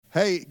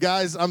Hey,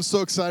 guys, I'm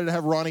so excited to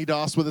have Ronnie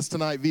Doss with us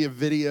tonight via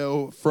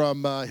video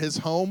from his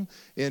home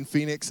in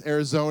Phoenix,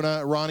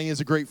 Arizona. Ronnie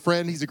is a great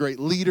friend. He's a great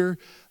leader.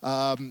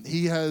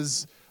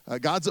 God's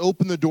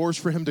opened the doors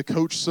for him to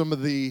coach some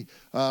of the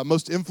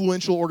most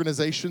influential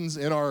organizations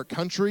in our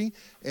country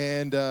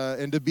and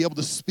to be able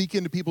to speak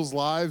into people's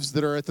lives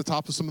that are at the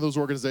top of some of those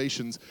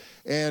organizations.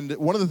 And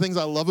one of the things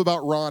I love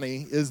about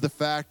Ronnie is the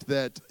fact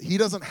that he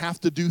doesn't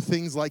have to do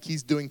things like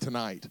he's doing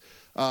tonight.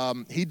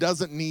 He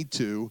doesn't need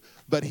to,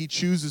 but he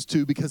chooses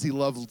to because he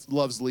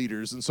loves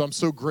leaders. And so I'm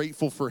so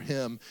grateful for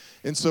him.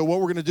 And so what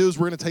we're going to do is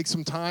we're going to take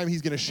some time.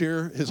 He's going to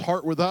share his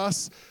heart with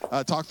us,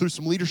 talk through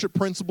some leadership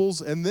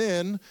principles, and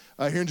then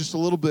here in just a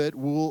little bit,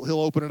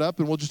 he'll open it up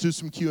and we'll just do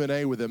some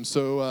Q&A with him.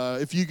 So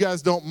if you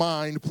guys don't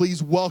mind,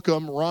 please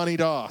welcome Ronnie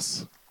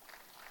Doss.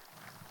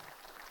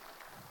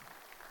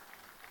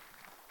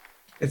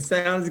 It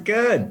sounds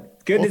good.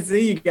 Good to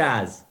see you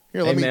guys.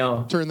 Here, let me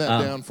turn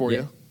that down for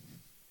you.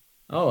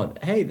 Oh,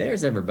 hey,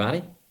 there's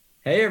everybody.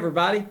 Hey,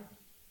 everybody.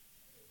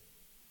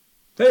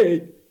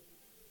 Hey.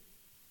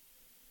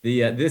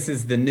 This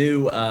is the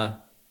new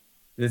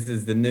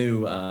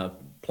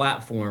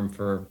platform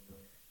for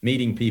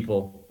meeting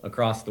people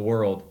across the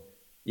world.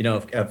 You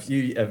know, a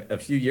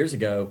few years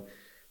ago,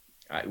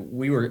 I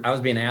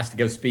was being asked to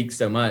go speak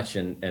so much,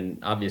 and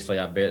obviously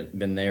I've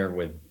been there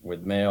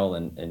with Mel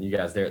and you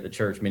guys there at the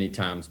church many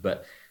times,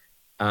 but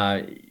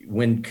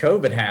when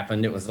COVID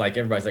happened, it was like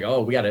everybody's like,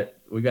 oh,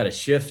 we got to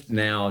shift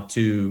now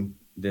to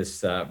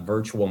this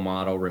virtual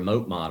model,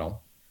 remote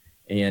model.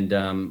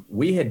 And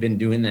we had been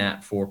doing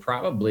that for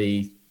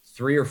probably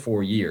 3 or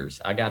 4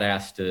 years. I got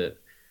asked to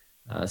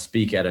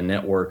speak at a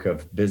network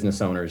of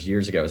business owners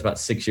years ago. It was about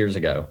 6 years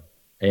ago.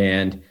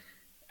 And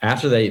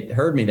after they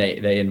heard me,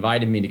 they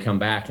invited me to come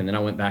back. And then I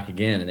went back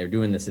again, and they're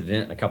doing this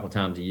event a couple of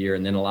times a year.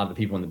 And then a lot of the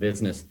people in the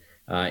business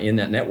in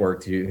that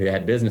network who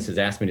had businesses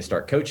asked me to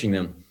start coaching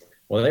them.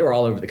 Well, they were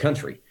all over the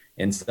country.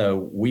 And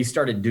so we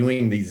started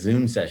doing these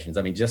Zoom sessions.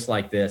 I mean, just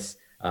like this,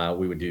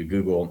 we would do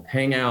Google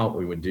Hangout,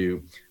 we would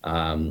do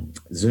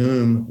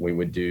Zoom, we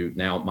would do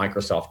now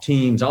Microsoft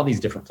Teams, all these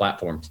different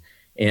platforms.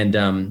 And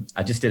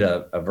I just did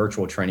a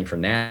virtual training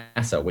from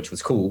NASA, which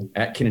was cool,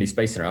 at Kennedy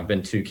Space Center. I've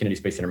been to Kennedy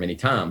Space Center many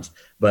times,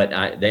 but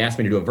they asked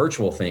me to do a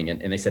virtual thing.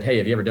 And they said, hey,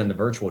 have you ever done the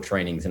virtual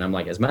trainings? And I'm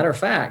like, as a matter of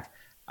fact,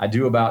 I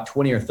do about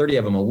 20 or 30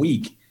 of them a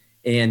week.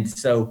 And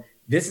so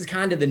this is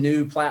kind of the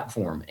new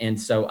platform. And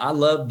so I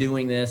love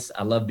doing this.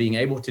 I love being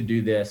able to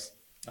do this.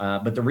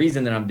 But the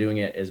reason that I'm doing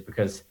it is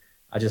because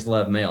I just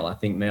love Mel. I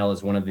think Mel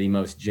is one of the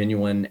most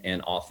genuine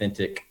and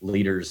authentic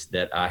leaders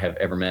that I have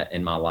ever met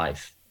in my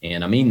life.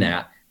 And I mean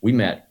that. We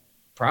met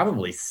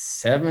probably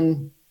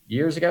 7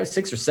 years ago,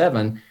 6 or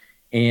 7.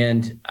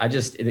 And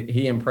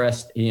he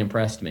impressed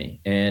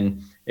me.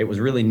 And it was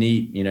really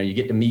neat. You know, you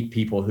get to meet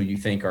people who you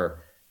think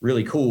are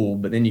really cool,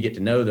 but then you get to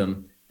know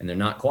them and they're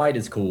not quite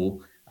as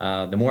cool.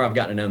 The more I've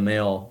gotten to know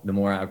Mel, the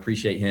more I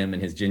appreciate him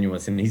and his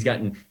genuineness. And he's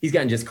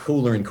gotten just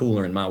cooler and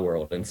cooler in my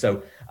world. And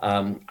so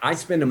I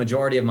spend a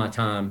majority of my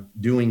time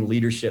doing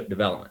leadership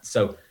development.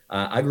 So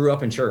I grew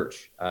up in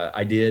church.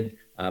 I did.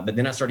 But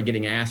then I started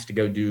getting asked to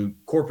go do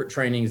corporate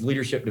trainings,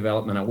 leadership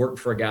development. I worked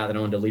for a guy that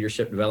owned a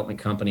leadership development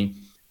company.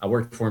 I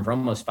worked for him for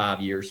almost 5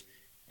 years.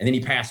 And then he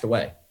passed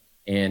away.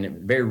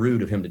 And very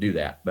rude of him to do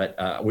that. But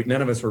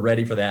none of us were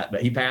ready for that.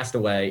 But he passed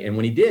away. And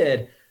when he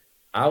did,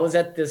 I was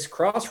at this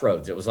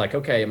crossroads. It was like,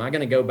 okay, am I going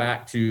to go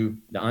back to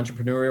the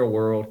entrepreneurial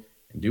world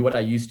and do what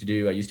I used to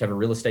do? I used to have a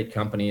real estate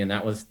company, and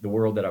that was the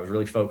world that I was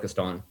really focused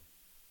on.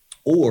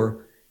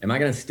 Or am I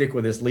going to stick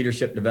with this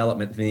leadership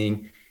development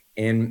thing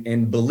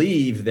and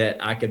believe that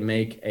I could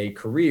make a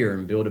career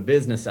and build a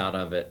business out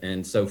of it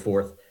and so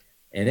forth?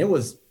 And it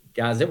was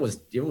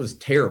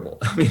terrible.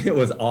 I mean, it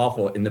was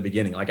awful in the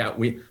beginning. Like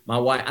my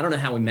wife, I don't know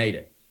how we made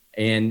it,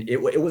 and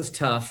it was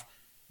tough.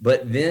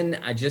 But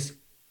then I just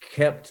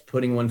kept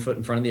putting one foot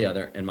in front of the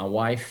other, and my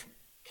wife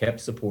kept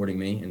supporting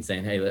me and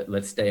saying, hey,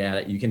 let's stay at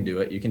it. You can do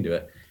it. You can do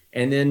it.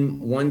 And then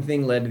one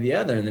thing led to the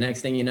other. And the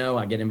next thing you know,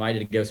 I get invited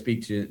to go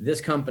speak to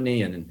this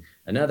company and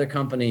another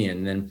company.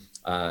 And then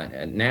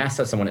at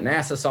NASA, someone at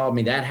NASA saw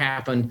me. That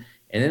happened.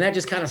 And then that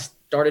just kind of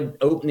started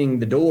opening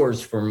the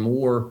doors for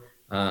more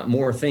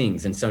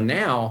things. And so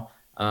now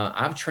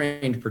I've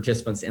trained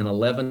participants in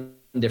 11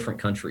 different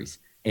countries.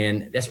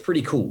 And that's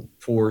pretty cool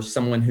for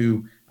someone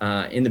who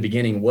in the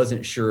beginning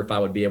wasn't sure if I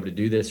would be able to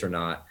do this or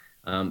not.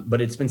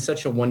 But it's been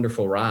such a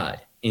wonderful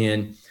ride.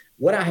 And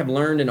what I have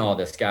learned in all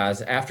this,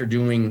 guys, after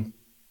doing,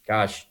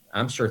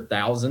 I'm sure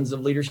thousands of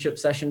leadership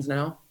sessions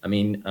now. I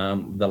mean,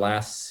 the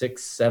last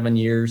 6-7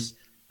 years,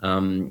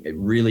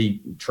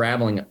 really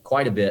traveling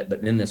quite a bit,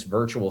 but then this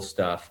virtual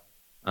stuff,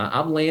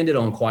 I've landed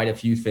on quite a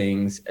few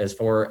things as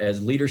far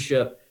as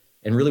leadership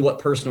and really what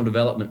personal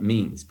development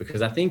means.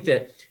 Because I think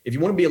that if you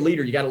want to be a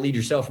leader, you got to lead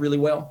yourself really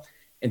well.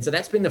 And so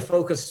that's been the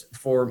focus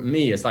for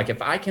me. It's like,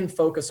 if I can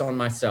focus on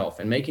myself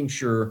and making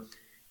sure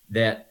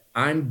that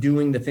I'm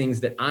doing the things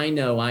that I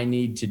know I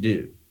need to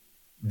do,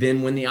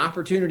 then when the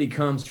opportunity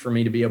comes for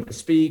me to be able to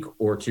speak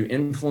or to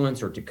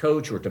influence or to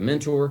coach or to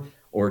mentor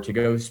or to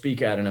go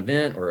speak at an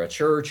event or a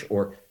church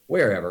or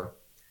wherever,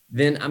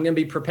 then I'm going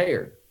to be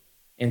prepared.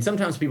 And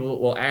sometimes people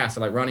will ask,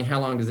 like, Ronnie, how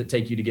long does it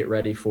take you to get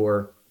ready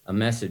for a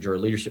message or a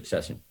leadership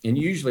session? And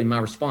usually my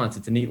response,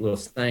 it's a neat little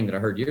thing that I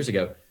heard years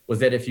ago, was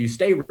that if you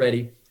stay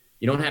ready,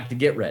 you don't have to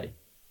get ready.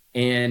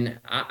 And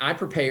I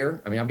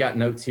prepare. I mean, I've got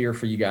notes here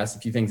for you guys, a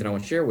few things that I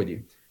want to share with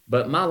you.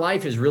 But my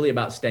life is really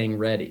about staying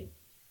ready.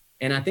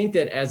 And I think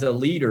that as a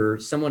leader,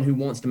 someone who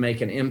wants to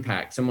make an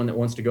impact, someone that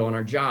wants to go on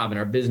our job and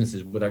our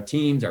businesses with our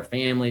teams, our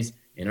families,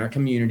 and our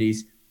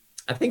communities,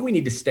 I think we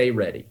need to stay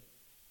ready.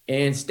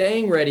 And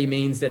staying ready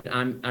means that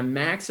I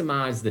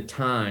maximize the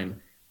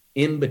time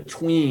in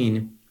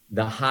between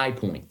the high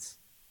points.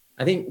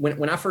 I think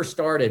when I first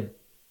started,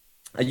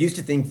 I used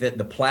to think that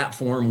the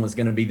platform was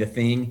going to be the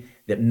thing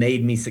that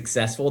made me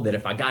successful, that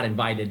if I got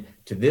invited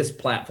to this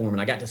platform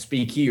and I got to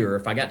speak here, or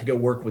if I got to go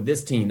work with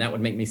this team, that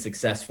would make me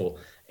successful.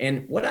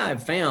 And what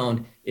I've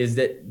found is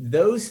that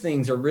those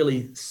things are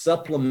really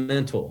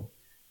supplemental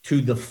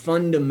to the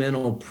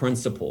fundamental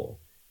principle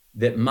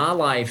that my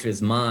life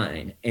is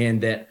mine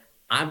and that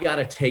I've got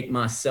to take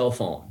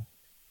myself on.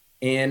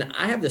 And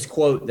I have this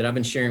quote that I've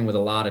been sharing with a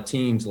lot of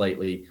teams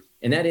lately,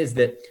 and that is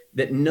that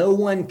no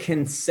one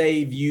can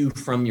save you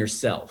from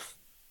yourself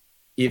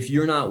if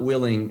you're not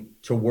willing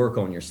to work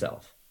on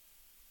yourself.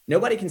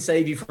 Nobody can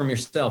save you from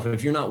yourself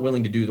if you're not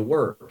willing to do the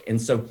work.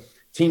 And so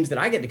teams that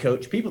I get to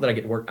coach, people that I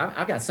get to work,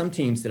 I've got some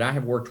teams that I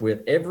have worked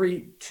with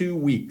every 2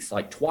 weeks,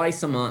 like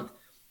twice a month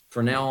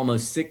for now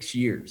almost 6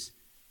 years.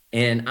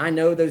 And I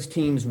know those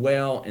teams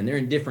well, and they're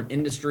in different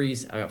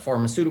industries. I got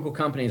pharmaceutical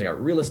companies, I got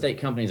real estate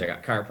companies, I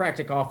got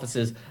chiropractic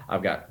offices,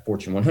 I've got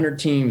Fortune 100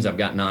 teams, I've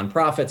got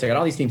nonprofits, I got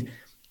all these teams.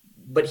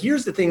 But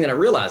here's the thing that I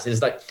realized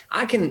is like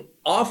I can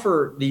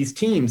offer these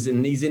teams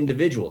and these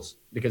individuals,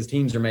 because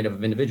teams are made up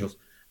of individuals,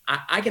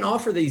 I can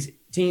offer these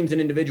teams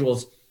and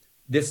individuals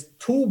this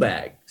tool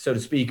bag, so to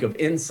speak, of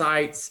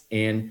insights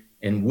and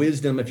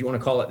wisdom, if you want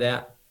to call it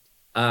that.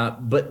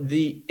 But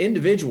the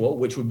individual,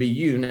 which would be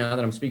you now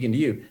that I'm speaking to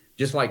you,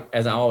 just like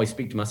as I always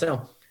speak to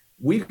myself,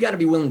 we've got to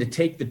be willing to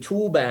take the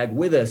tool bag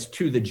with us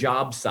to the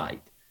job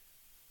site.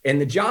 And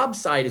the job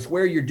site is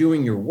where you're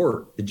doing your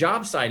work. The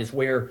job site is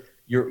where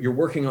you're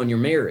working on your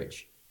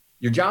marriage.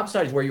 Your job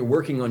site is where you're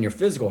working on your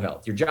physical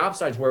health. Your job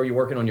site is where you're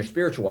working on your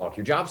spiritual walk.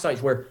 Your job site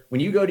is where, when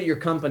you go to your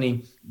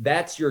company,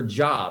 that's your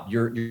job,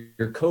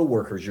 your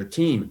coworkers, your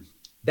team.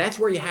 That's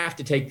where you have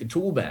to take the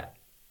tool bag.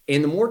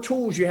 And the more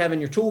tools you have in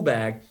your tool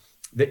bag,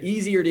 the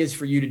easier it is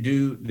for you to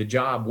do the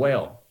job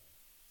well.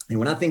 And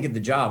when I think of the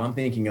job, I'm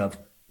thinking of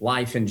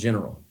life in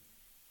general.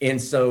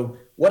 And so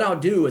what I'll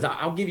do is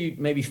I'll give you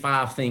maybe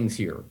 5 things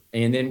here,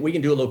 and then we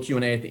can do a little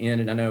Q&A at the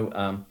end. And I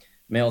know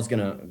Mel's going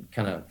to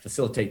kind of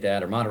facilitate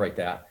that or moderate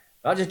that.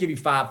 I'll just give you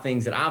 5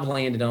 things that I've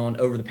landed on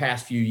over the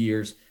past few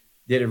years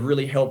that have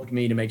really helped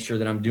me to make sure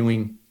that I'm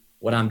doing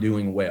what I'm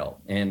doing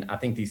well. And I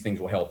think these things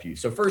will help you.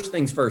 So first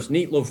things first,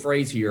 neat little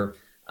phrase here.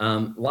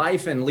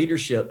 Life and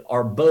leadership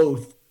are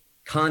both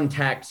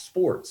contact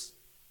sports.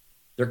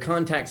 They're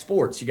contact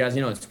sports. You guys,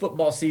 it's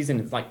football season.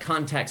 It's like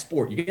contact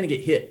sport. You're going to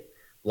get hit.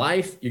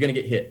 Life, you're going to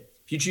get hit.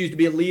 If you choose to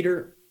be a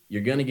leader,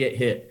 you're going to get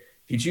hit.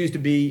 If you choose to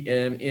be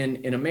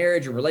in a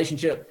marriage or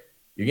relationship,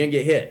 you're going to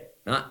get hit.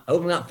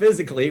 Hopefully not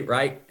physically,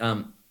 right?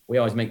 We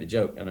always make the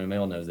joke. I know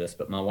Mel knows this,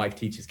 but my wife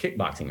teaches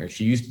kickboxing, or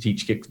she used to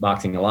teach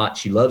kickboxing a lot.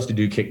 She loves to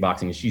do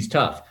kickboxing, and she's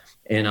tough.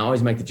 And I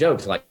always make the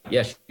jokes like,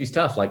 yeah, she's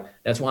tough. Like,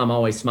 that's why I'm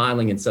always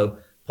smiling and so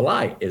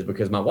polite, is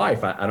because my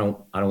wife, I don't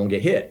want to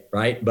get hit,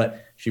 right?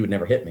 But she would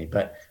never hit me.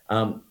 But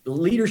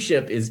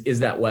leadership is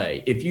that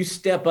way. If you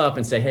step up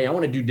and say, hey, I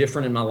want to do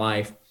different in my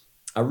life,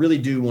 I really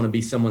do want to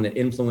be someone that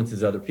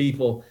influences other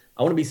people.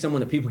 I want to be someone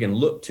that people can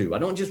look to. I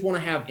don't just want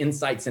to have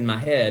insights in my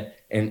head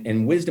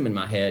and wisdom in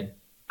my head.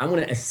 I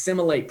want to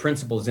assimilate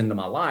principles into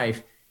my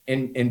life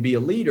and be a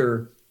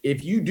leader.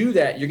 If you do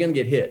that, you're going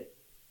to get hit.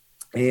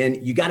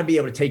 And you got to be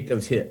able to take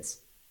those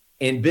hits.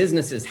 And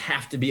businesses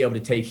have to be able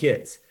to take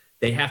hits.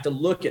 They have to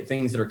look at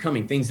things that are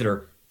coming, things that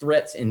are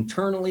threats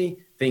internally,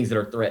 things that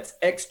are threats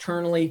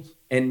externally,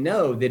 and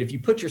know that if you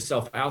put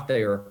yourself out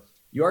there,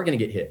 you are going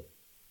to get hit.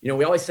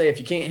 We always say if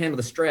you can't handle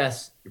the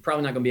stress, you're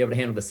probably not going to be able to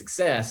handle the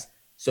success.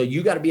 So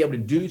you got to be able to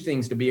do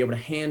things to be able to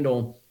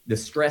handle the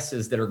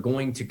stresses that are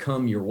going to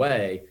come your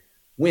way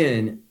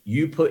when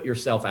you put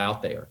yourself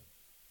out there.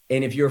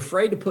 And if you're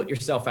afraid to put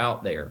yourself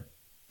out there,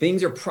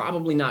 things are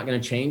probably not going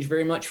to change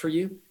very much for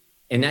you.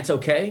 And that's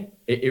okay.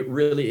 It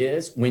really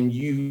is. When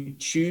you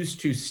choose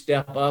to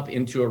step up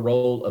into a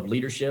role of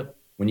leadership,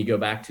 when you go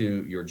back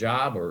to your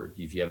job, or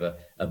if you have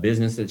a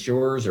business that's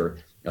yours, or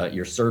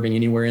you're serving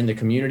anywhere in the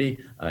community,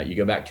 you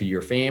go back to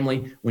your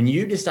family. When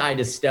you decide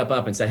to step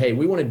up and say, hey,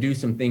 we want to do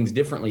some things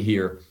differently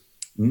here,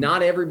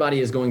 not everybody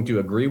is going to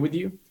agree with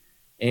you,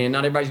 and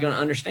not everybody's going to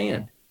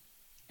understand.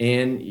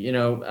 And,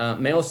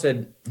 Mel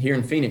said here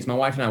in Phoenix, my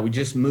wife and I, we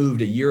just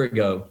moved a year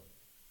ago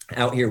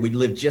out here. We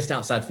lived just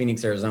outside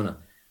Phoenix, Arizona,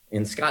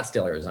 in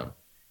Scottsdale, Arizona.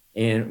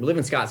 And we live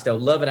in Scottsdale,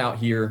 love it out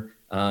here.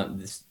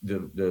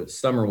 The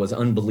summer was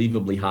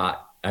unbelievably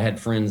hot. I had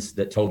friends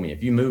that told me,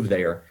 if you move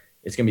there,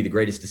 it's going to be the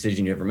greatest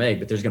decision you ever made.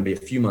 But there's going to be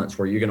a few months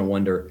where you're going to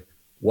wonder,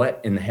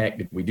 what in the heck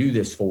did we do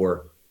this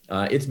for?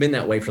 It's been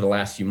that way for the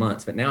last few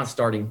months, but now it's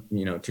starting,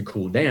 to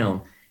cool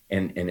down,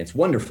 and it's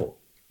wonderful.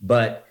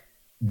 But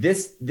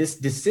this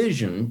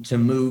decision to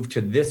move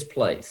to this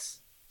place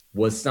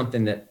was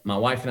something that my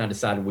wife and I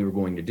decided we were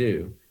going to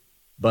do.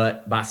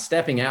 But by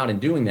stepping out and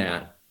doing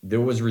that,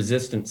 there was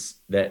resistance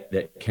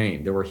that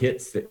came. There were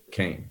hits that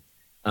came.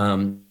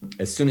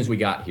 As soon as we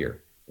got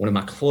here, one of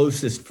my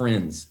closest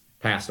friends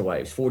passed away.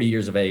 He was 40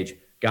 years of age,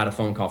 got a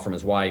phone call from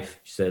his wife.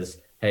 She says,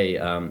 hey,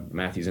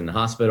 Matthew's in the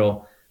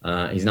hospital.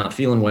 He's not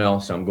feeling well,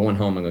 so I'm going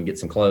home. I'm going to get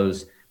some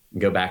clothes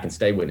and go back and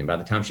stay with him. By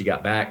the time she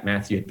got back,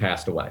 Matthew had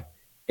passed away.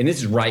 And this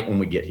is right when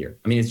we get here.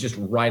 I mean, it's just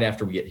right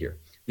after we get here.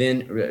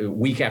 Then a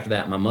week after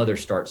that, my mother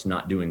starts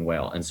not doing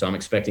well. And so I'm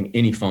expecting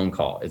any phone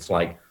call. It's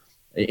like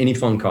any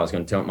phone call is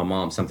going to tell my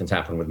mom something's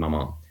happened with my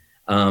mom.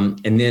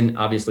 And then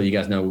obviously you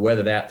guys know we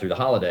weather that through the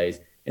holidays.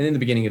 And in the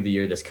beginning of the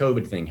year, this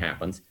COVID thing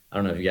happens. I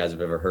don't know if you guys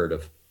have ever heard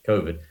of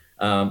COVID,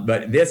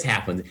 but this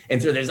happens.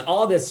 And so there's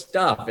all this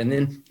stuff. And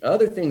then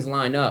other things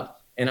line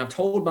up. And I've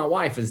told my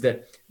wife is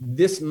that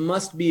this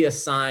must be a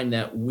sign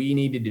that we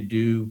needed to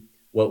do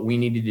what we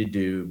needed to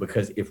do,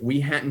 because if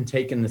we hadn't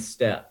taken the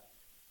step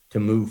to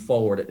move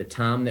forward at the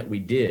time that we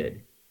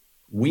did,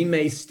 we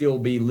may still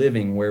be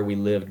living where we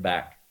lived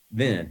back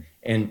then.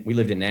 And we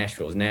lived in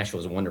Nashville.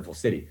 Nashville is a wonderful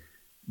city,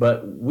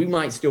 but we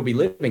might still be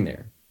living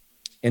there.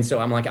 And so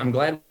I'm like, I'm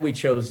glad we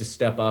chose to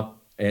step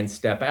up and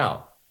step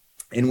out.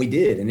 And we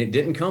did. And it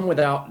didn't come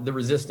without the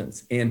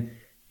resistance. And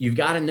you've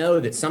got to know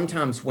that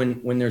sometimes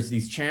when there's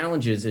these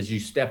challenges, as you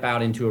step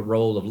out into a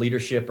role of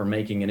leadership or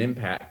making an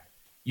impact,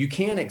 you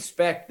can't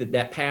expect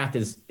that path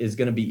is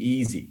going to be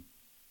easy.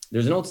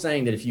 There's an old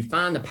saying that if you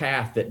find the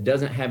path that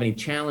doesn't have any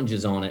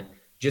challenges on it,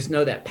 just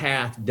know that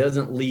path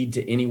doesn't lead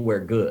to anywhere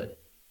good.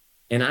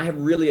 And I have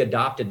really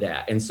adopted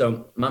that. And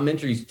so my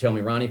mentor used to tell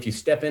me, Ronnie, if you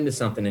step into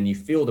something and you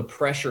feel the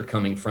pressure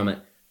coming from it,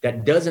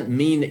 that doesn't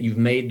mean that you've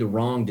made the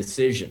wrong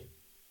decision.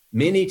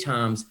 Many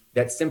times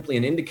that's simply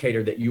an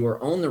indicator that you are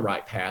on the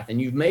right path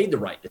and you've made the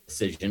right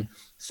decision.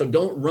 So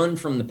don't run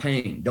from the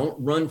pain. Don't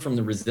run from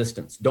the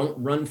resistance. Don't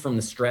run from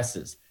the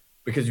stresses,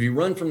 because if you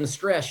run from the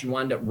stress, you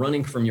wind up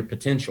running from your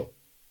potential.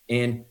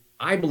 And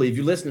I believe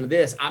you listen to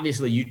this,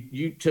 obviously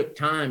you took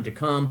time to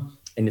come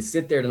and to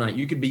sit there tonight.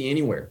 You could be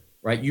anywhere,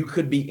 right? You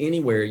could be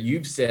anywhere.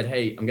 You've said,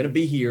 hey, I'm going to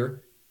be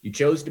here. You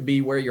chose to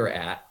be where you're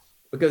at,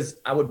 because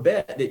I would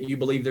bet that you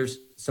believe there's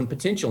some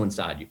potential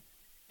inside you.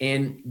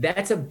 And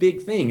that's a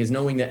big thing, is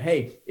knowing that,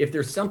 hey, if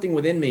there's something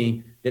within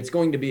me that's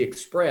going to be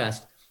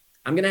expressed,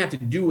 I'm going to have to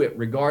do it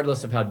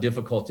regardless of how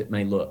difficult it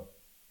may look.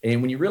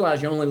 And when you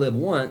realize you only live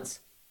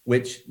once,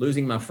 which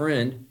losing my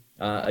friend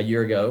a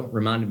year ago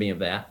reminded me of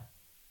that.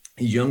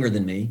 He's younger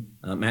than me.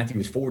 Matthew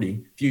was 40,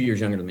 a few years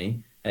younger than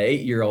me. An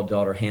 8-year-old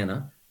daughter,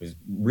 Hannah, who's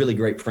really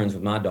great friends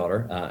with my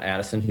daughter,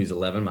 Addison, who's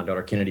 11, my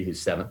daughter, Kennedy,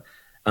 who's 7.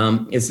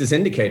 It's this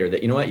indicator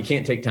that, you know what, you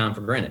can't take time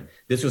for granted.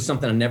 This was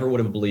something I never would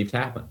have believed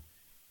happened.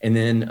 And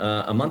then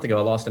a month ago,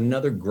 I lost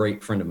another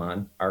great friend of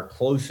mine, our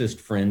closest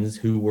friends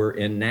who were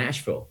in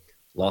Nashville,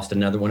 lost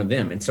another one of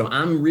them. And so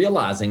I'm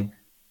realizing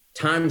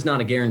time's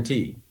not a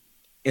guarantee.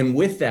 And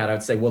with that,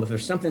 I'd say, well, if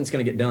there's something that's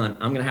going to get done,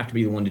 I'm going to have to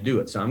be the one to do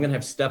it. So I'm going to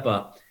have to step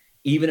up,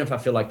 even if I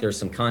feel like there's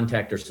some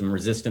contact or some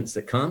resistance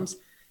that comes.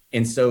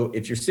 And so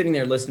if you're sitting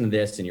there listening to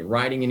this and you're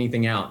writing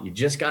anything out, you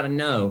just got to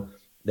know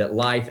that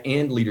life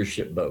and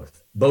leadership,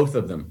 both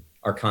of them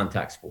are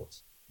contact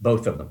sports,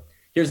 both of them.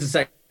 Here's the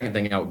second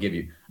thing I would give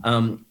you.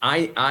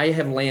 I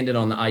have landed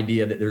on the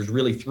idea that there's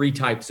really 3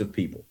 types of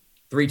people.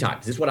 3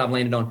 types. This is what I've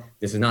landed on.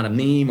 This is not a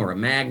meme or a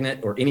magnet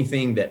or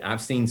anything that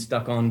I've seen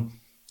stuck on,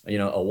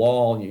 a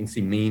wall. You can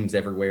see memes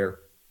everywhere.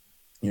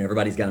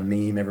 Everybody's got a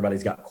meme.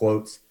 Everybody's got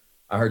quotes.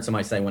 I heard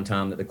somebody say one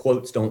time that the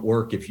quotes don't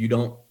work if you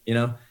don't,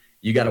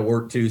 you got to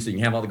work too, so you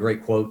can have all the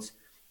great quotes.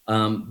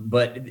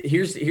 But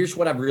here's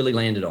what I've really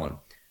landed on.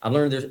 I've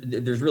learned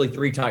there's really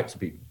 3 types of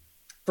people.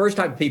 First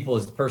type of people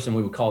is the person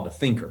we would call the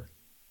thinker,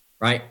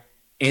 right?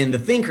 And the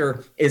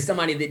thinker is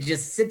somebody that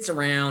just sits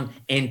around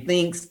and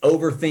thinks,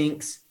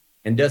 overthinks,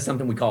 and does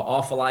something we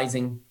call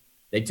awfulizing.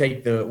 They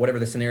take whatever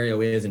the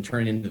scenario is and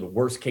turn it into the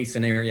worst case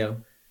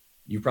scenario.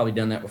 You've probably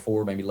done that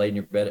before, maybe laid in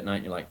your bed at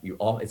night and you're like,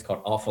 it's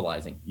called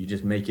awfulizing. You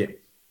just make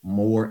it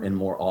more and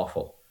more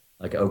awful.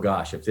 Like, oh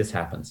gosh, if this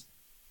happens,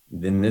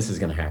 then this is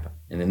going to happen.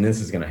 And then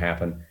this is going to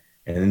happen.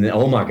 And then,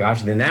 oh my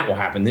gosh, then that will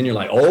happen. Then you're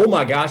like, oh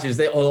my gosh,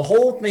 the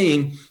whole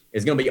thing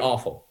is going to be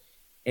awful.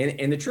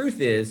 And the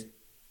truth is,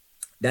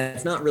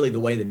 that's not really the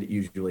way that it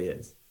usually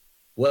is.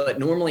 What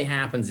normally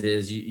happens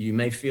is you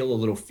may feel a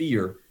little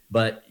fear,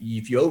 but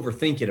if you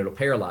overthink it, it'll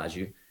paralyze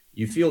you.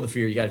 You feel the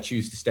fear, you got to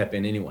choose to step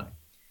in anyway.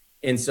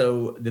 And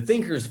so the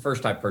thinker is the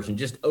first type of person,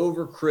 just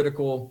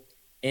overcritical.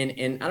 And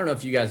I don't know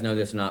if you guys know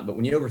this or not, but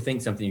when you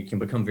overthink something, you can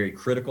become very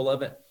critical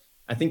of it.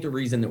 I think the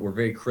reason that we're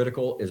very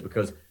critical is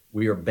because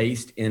we are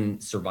based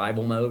in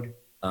survival mode,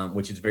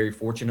 which is very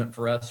fortunate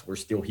for us. We're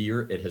still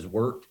here. It has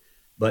worked.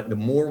 But the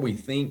more we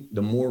think,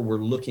 the more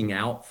we're looking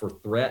out for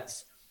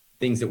threats,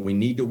 things that we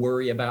need to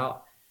worry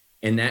about.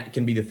 And that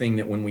can be the thing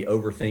that when we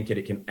overthink it,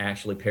 it can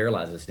actually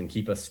paralyze us and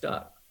keep us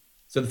stuck.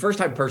 So the first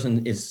type of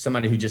person is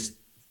somebody who just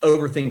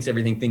overthinks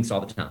everything, thinks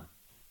all the time.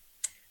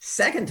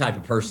 Second type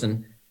of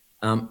person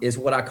is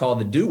what I call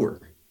the doer.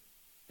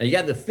 Now you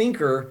got the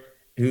thinker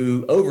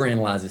who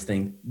overanalyzes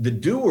things. The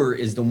doer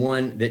is the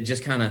one that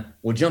just kind of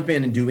will jump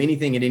in and do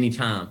anything at any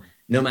time,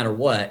 no matter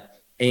what.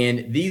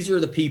 And these are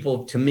the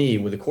people, to me,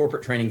 with the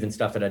corporate trainings and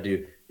stuff that I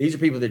do, these are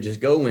people that just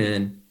go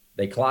in,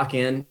 they clock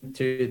in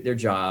to their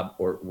job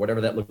or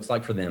whatever that looks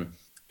like for them,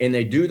 and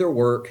they do their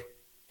work,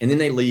 and then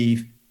they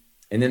leave,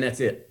 and then that's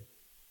it.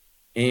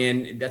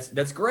 And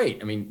that's great.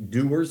 I mean,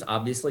 doers,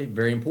 obviously,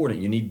 very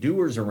important. You need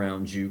doers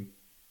around you.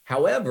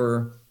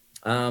 However,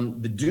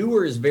 the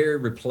doer is very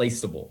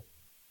replaceable.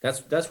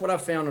 That's what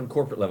I've found on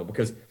corporate level,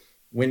 because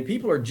when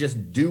people are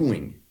just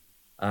doing,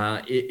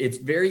 it's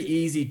very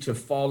easy to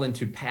fall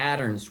into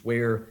patterns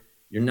where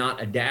you're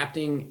not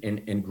adapting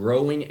and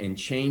growing and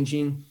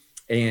changing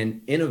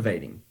and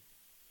innovating.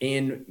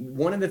 And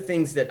one of the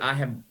things that I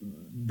have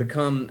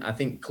become, I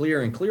think,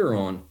 clearer and clearer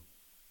on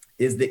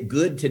is that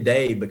good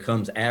today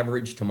becomes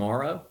average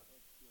tomorrow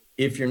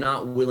if you're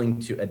not willing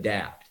to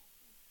adapt.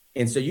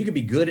 And so you could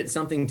be good at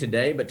something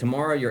today, but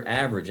tomorrow you're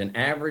average, and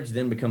average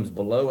then becomes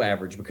below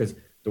average because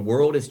the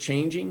world is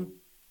changing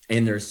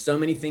and there's so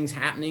many things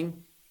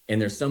happening and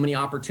there's so many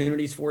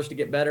opportunities for us to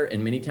get better.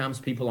 And many times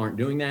people aren't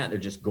doing that. They're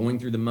just going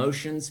through the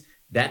motions.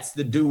 That's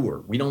the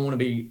doer. We don't want to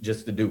be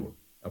just the doer.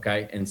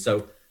 Okay. And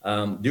so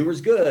doer's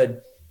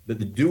good, but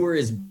the doer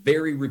is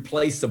very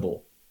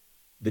replaceable.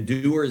 The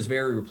doer is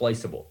very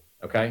replaceable.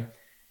 Okay.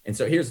 And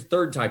so here's the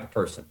third type of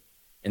person.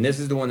 And this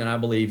is the one that I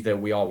believe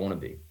that we all want to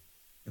be.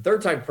 The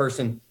third type of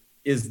person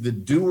is the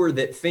doer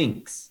that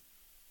thinks.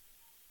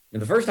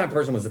 And the first type of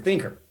person was the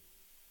thinker.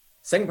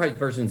 Second type of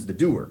person is the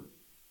doer.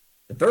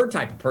 The third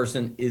type of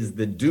person is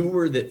the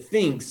doer that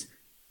thinks,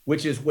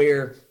 which is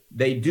where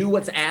they do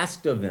what's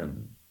asked of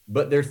them,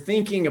 but they're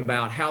thinking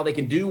about how they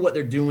can do what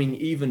they're doing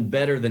even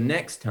better the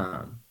next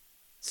time.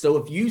 So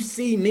if you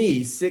see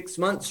me 6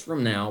 months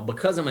from now,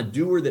 because I'm a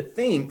doer that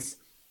thinks,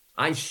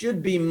 I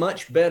should be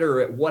much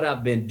better at what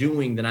I've been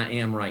doing than I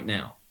am right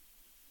now.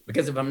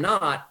 Because if I'm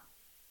not,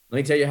 let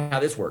me tell you how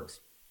this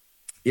works.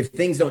 If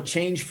things don't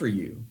change for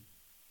you,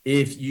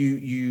 if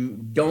you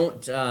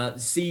don't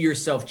see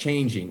yourself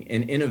changing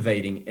and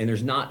innovating, and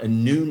there's not a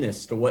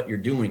newness to what you're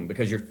doing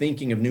because you're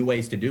thinking of new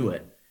ways to do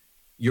it,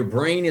 your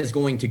brain is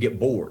going to get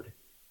bored.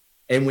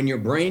 And when your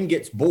brain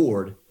gets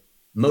bored,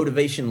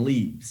 motivation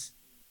leaves.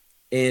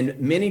 And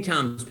many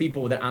times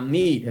people that I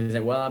meet and say,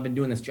 well, I've been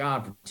doing this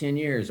job for 10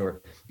 years,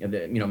 or,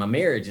 my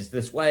marriage is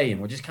this way.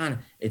 And we're just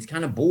it's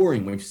kind of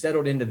boring. We've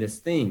settled into this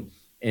thing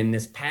and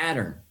this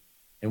pattern.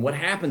 And what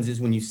happens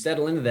is when you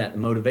settle into that, the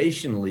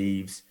motivation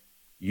leaves.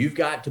 You've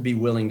got to be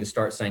willing to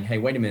start saying, hey,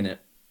 wait a minute.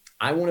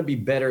 I want to be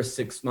better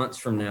 6 months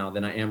from now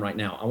than I am right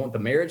now. I want the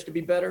marriage to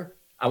be better.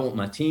 I want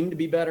my team to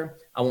be better.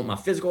 I want my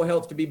physical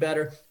health to be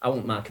better. I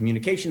want my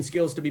communication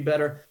skills to be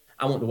better.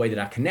 I want the way that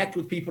I connect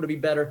with people to be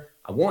better.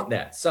 I want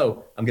that.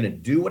 So I'm going to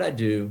do what I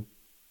do,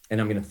 and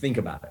I'm going to think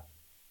about it.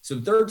 So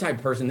the third type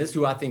of person, this is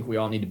who I think we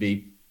all need to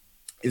be,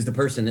 is the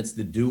person that's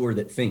the doer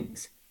that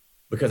thinks.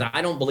 Because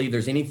I don't believe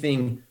there's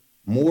anything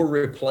more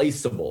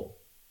replaceable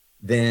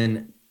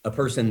than a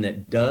person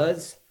that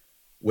does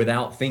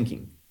without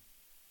thinking.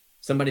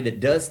 Somebody that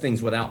does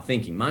things without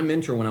thinking. My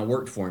mentor, when I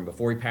worked for him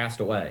before he passed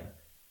away,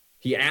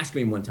 he asked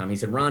me one time, he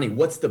said, Ronnie,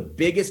 what's the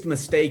biggest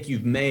mistake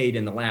you've made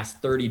in the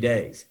last 30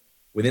 days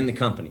within the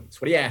company? That's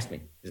what he asked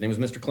me. His name was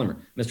Mr.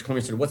 Clemmer. Mr.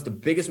 Clemmer said, what's the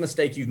biggest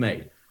mistake you've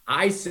made?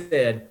 I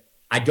said,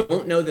 I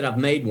don't know that I've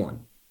made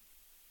one,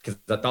 because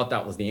I thought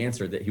that was the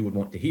answer that he would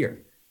want to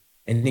hear.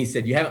 And he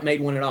said, you haven't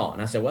made one at all.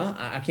 And I said, well,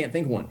 I can't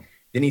think of one.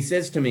 Then he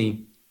says to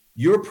me,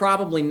 you're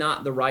probably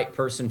not the right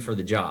person for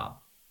the job.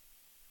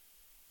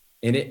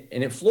 And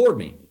it floored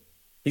me.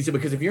 He said,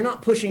 because if you're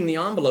not pushing the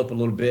envelope a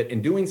little bit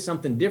and doing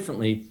something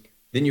differently,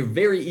 then you're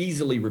very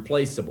easily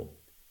replaceable,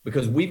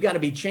 because we've got to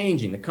be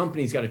changing. The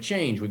company's got to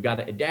change. We've got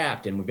to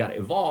adapt, and we've got to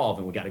evolve,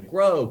 and we've got to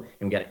grow,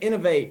 and we've got to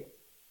innovate,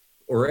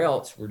 or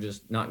else we're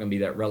just not going to be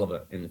that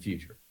relevant in the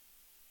future.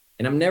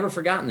 And I've never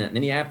forgotten that.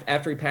 And then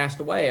after he passed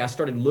away, I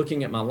started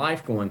looking at my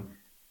life going,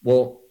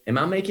 well, am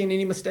I making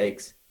any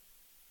mistakes?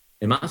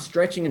 Am I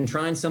stretching and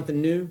trying something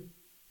new?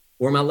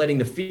 Or am I letting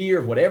the fear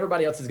of what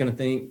everybody else is going to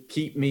think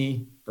keep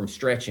me from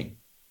stretching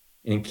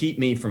and keep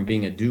me from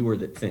being a doer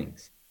that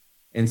thinks?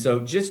 And so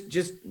just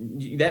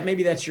that,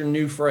 maybe that's your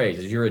new phrase,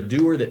 is you're a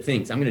doer that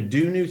thinks. I'm going to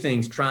do new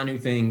things, try new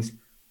things,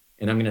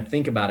 and I'm going to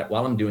think about it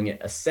while I'm doing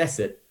it, assess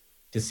it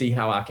to see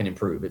how I can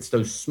improve. It's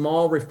those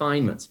small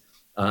refinements.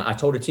 I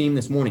told a team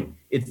this morning,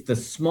 it's the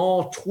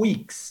small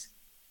tweaks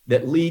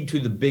that lead to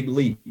the big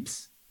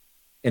leaps.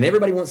 And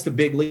everybody wants the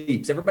big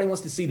leaps. Everybody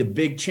wants to see the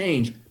big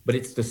change, but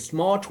it's the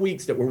small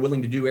tweaks that we're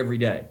willing to do every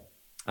day.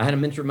 I had a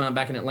mentor of mine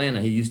back in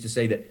Atlanta. He used to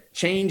say that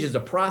change is a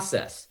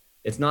process.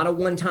 It's not a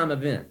one-time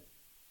event.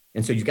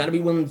 And so you've got to be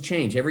willing to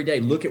change every day.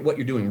 Look at what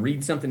you're doing,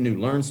 read something new,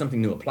 learn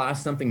something new, apply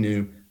something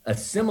new,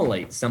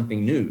 assimilate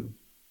something new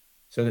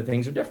so that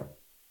things are different.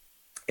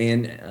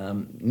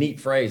 And neat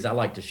phrase I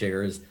like to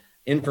share is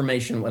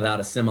information without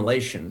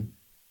assimilation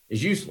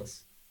is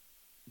useless.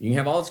 You can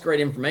have all this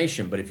great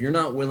information, but if you're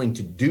not willing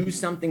to do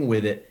something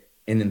with it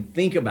and then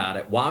think about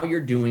it while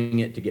you're doing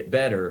it to get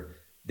better,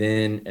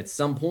 then at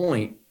some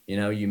point,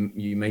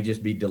 you may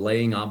just be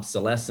delaying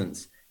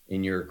obsolescence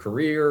in your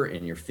career,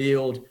 in your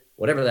field,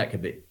 whatever that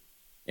could be.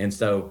 And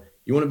so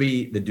you want to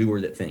be the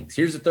doer that thinks.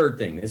 Here's the third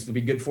thing. This will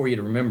be good for you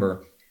to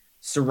remember.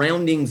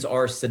 Surroundings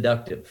are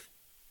seductive.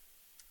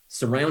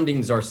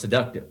 Surroundings are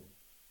seductive.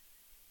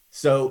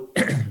 So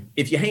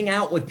if you hang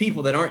out with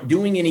people that aren't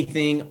doing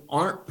anything,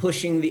 aren't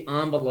pushing the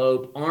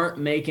envelope, aren't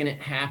making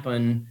it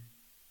happen,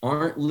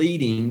 aren't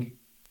leading,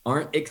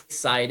 aren't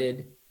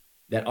excited,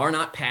 that are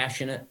not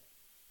passionate,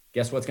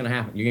 guess what's going to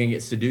happen? You're going to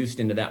get seduced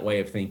into that way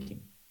of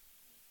thinking.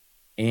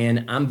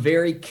 And I'm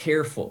very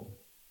careful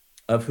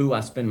of who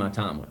I spend my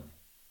time with.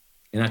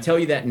 And I tell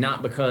you that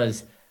not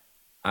because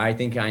I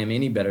think I am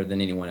any better than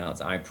anyone else.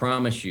 I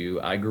promise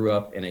you, I grew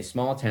up in a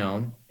small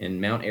town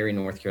in Mount Airy,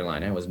 North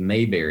Carolina. It was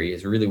Mayberry.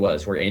 It really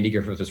was where Andy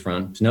Griffith was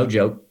from. It's no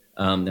joke.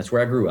 That's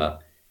where I grew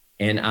up.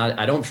 And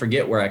I don't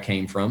forget where I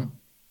came from.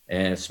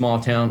 A small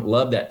town,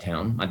 love that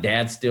town. My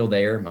dad's still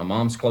there. My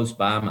mom's close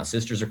by. My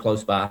sisters are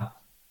close by.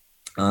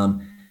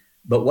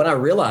 But what I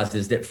realized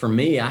is that for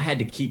me, I had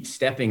to keep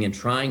stepping and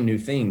trying new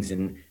things.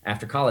 And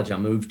after college, I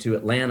moved to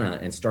Atlanta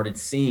and started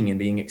seeing and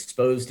being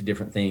exposed to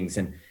different things.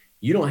 And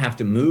you don't have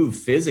to move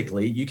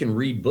physically. You can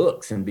read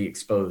books and be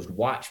exposed,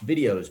 watch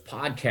videos,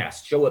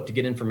 podcasts, show up to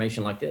get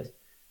information like this.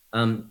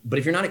 But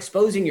if you're not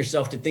exposing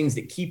yourself to things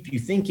that keep you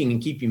thinking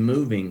and keep you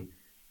moving,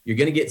 you're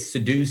going to get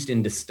seduced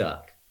into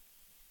stuck.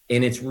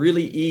 And it's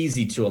really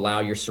easy to allow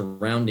your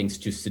surroundings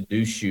to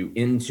seduce you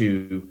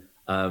into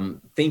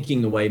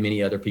thinking the way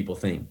many other people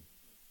think.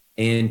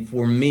 And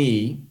for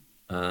me,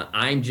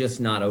 I'm just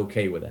not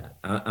okay with that.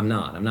 I'm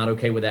not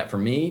okay with that for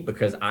me,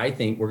 because I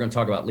think we're going to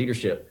talk about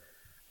leadership.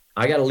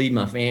 I got to lead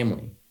my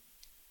family,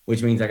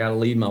 which means I got to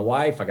lead my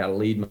wife. I got to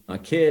lead my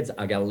kids.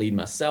 I got to lead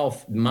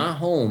myself. My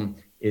home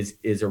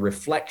is a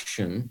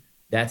reflection.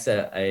 That's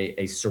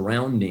a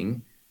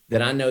surrounding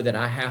that I know that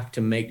I have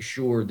to make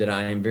sure that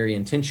I am very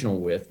intentional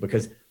with,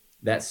 because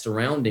that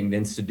surrounding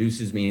then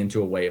seduces me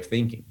into a way of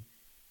thinking.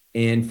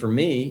 And for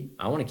me,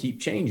 I want to keep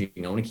changing.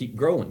 I want to keep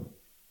growing.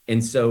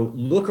 And so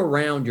look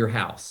around your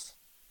house,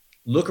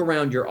 look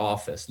around your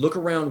office, look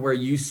around where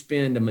you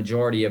spend a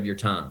majority of your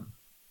time.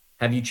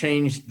 Have you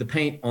changed the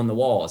paint on the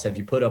walls? Have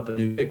you put up a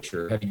new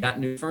picture? Have you got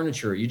new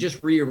furniture? You're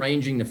just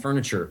rearranging the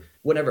furniture,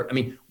 whatever. I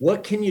mean,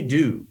 what can you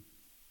do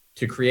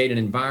to create an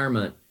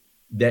environment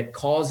that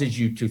causes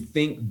you to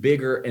think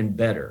bigger and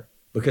better?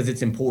 Because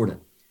it's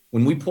important.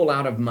 When we pull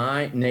out of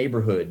my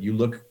neighborhood, you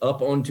look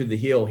up onto the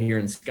hill here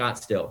in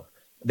Scottsdale,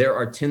 there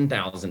are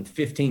 10,000,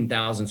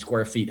 15,000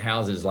 square feet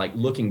houses, like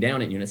looking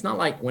down at you. And it's not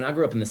like when I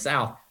grew up in the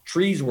South,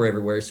 trees were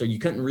everywhere. So you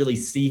couldn't really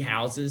see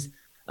houses,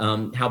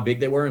 how big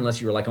they were, unless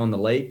you were like on the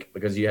lake,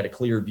 because you had a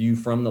clear view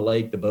from the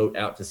lake, the boat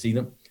out to see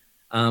them.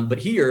 But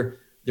here,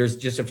 there's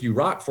just a few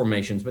rock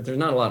formations, but there's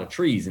not a lot of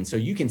trees. And so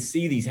you can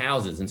see these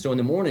houses. And so in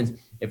the mornings,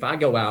 if I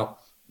go out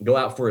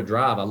for a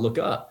drive, I look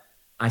up,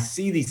 I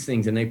see these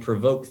things, and they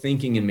provoke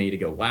thinking in me to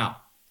go, wow,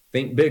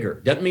 think bigger.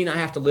 Doesn't mean I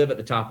have to live at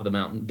the top of the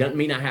mountain. Doesn't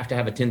mean I have to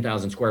have a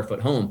 10,000 square foot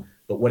home.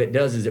 But what it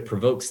does is it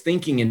provokes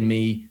thinking in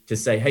me to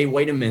say, hey,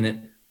 wait a minute,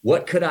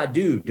 what could I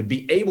do to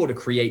be able to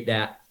create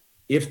that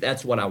if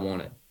that's what I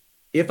wanted?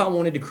 If I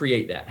wanted to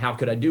create that, how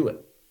could I do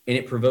it? And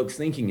it provokes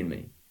thinking in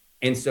me.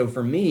 And so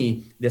for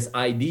me, this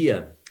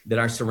idea that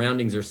our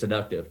surroundings are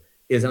seductive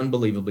is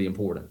unbelievably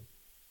important.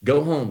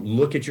 Go home,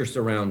 look at your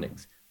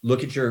surroundings,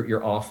 look at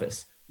your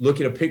office, look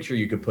at a picture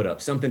you could put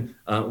up, something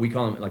we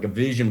call them like a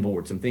vision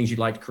board, some things you'd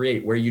like to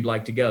create, where you'd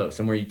like to go,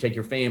 somewhere you take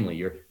your family,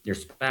 your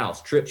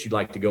spouse, trips you'd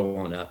like to go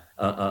on,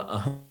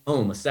 a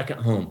home, a second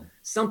home,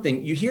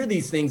 something. You hear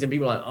these things and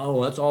people are like,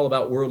 oh, that's all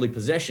about worldly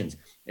possessions.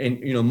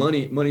 And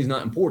money's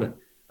not important.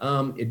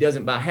 It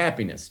doesn't buy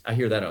happiness. I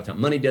hear that all the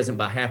time. Money doesn't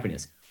buy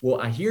happiness. Well,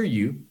 I hear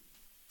you,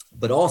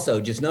 but also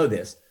just know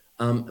this.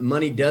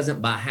 Money doesn't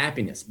buy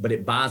happiness, but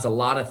it buys a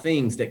lot of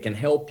things that can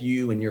help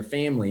you and your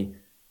family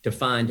to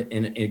find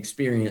and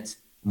experience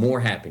more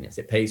happiness.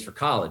 It pays for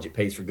college. It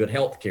pays for good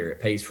health care.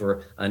 It pays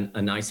for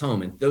a nice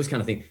home and those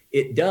kind of things.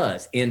 It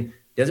does. And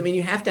doesn't mean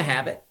you have to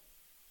have it.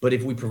 But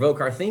if we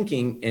provoke our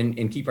thinking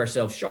and keep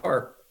ourselves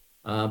sharp,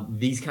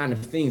 these kind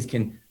of things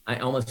can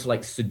almost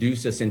like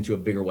seduce us into a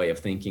bigger way of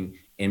thinking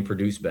and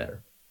produce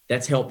better.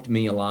 That's helped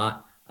me a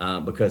lot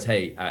because,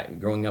 hey,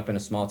 growing up in a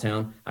small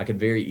town, I could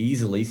very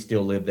easily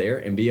still live there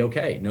and be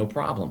okay, no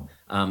problem.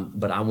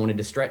 But I wanted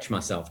to stretch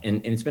myself.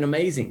 And it's been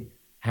amazing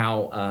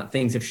how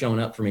things have shown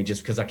up for me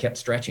just because I kept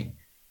stretching.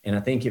 And I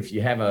think if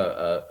you have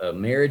a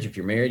marriage, if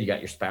you're married, you got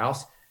your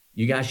spouse,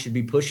 you guys should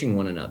be pushing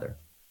one another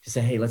to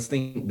say, hey, let's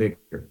think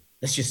bigger.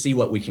 Let's just see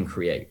what we can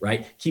create,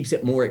 right? Keeps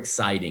it more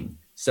exciting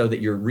so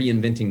that you're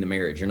reinventing the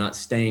marriage. You're not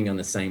staying on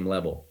the same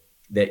level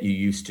that you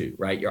used to,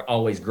 right? You're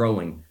always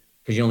growing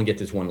because you only get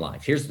this one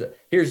life. Here's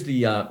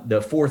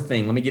the fourth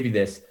thing. Let me give you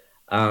this.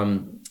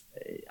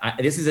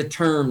 This is a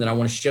term that I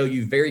want to show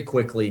you very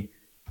quickly.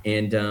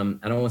 And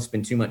I don't want to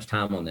spend too much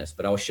time on this,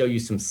 but I'll show you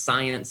some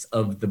science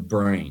of the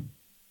brain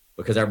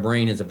because our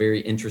brain is a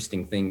very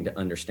interesting thing to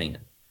understand.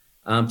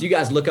 If you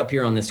guys look up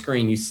here on the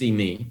screen, you see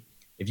me.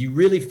 If you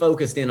really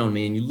focused in on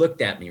me and you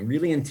looked at me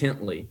really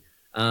intently,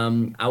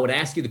 I would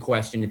ask you the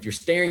question, if you're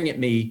staring at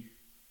me,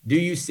 do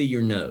you see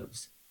your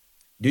nose?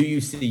 Do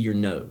you see your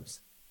nose?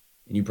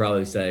 And you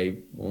probably say,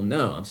 well,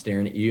 no, I'm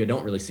staring at you. I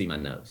don't really see my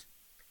nose.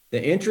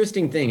 The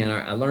interesting thing, and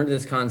I learned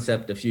this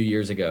concept a few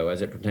years ago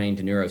as it pertained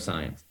to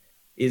neuroscience,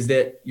 is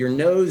that your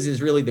nose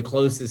is really the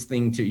closest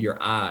thing to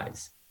your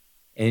eyes,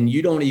 and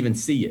you don't even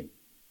see it.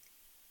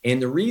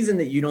 And the reason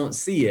that you don't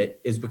see it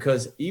is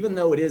because even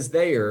though it is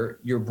there,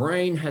 your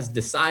brain has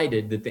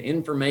decided that the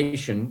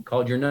information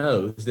called your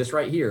nose, this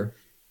right here,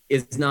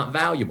 is not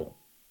valuable.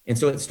 And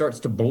so it starts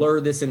to blur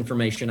this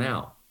information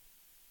out.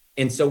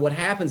 And so what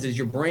happens is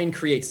your brain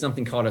creates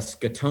something called a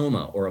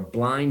scotoma, or a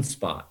blind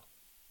spot.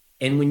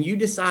 And when you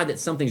decide that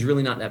something's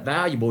really not that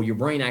valuable, your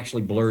brain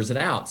actually blurs it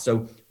out.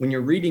 So when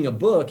you're reading a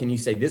book and you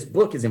say, this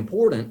book is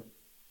important,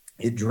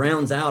 it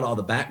drowns out all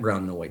the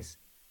background noise.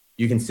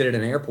 You can sit at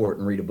an airport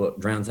and read a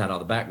book, drowns out all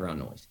the background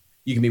noise.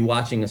 You can be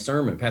watching a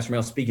sermon, Pastor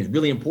Mel speaking is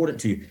really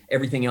important to you.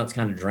 Everything else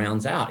kind of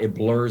drowns out. It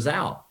blurs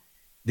out.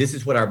 This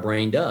is what our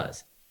brain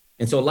does.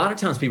 And so a lot of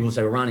times people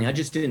say, well, Ronnie, I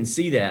just didn't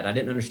see that. I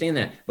didn't understand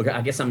that because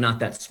I guess I'm not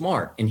that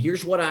smart. And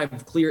here's what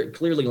I've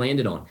clearly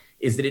landed on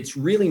is that it's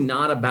really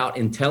not about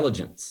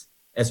intelligence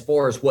as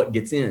far as what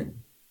gets in.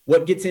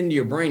 What gets into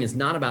your brain is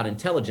not about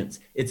intelligence.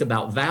 It's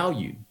about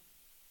value.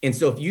 And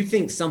so if you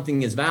think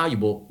something is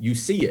valuable, you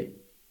see it.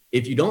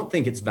 If you don't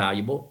think it's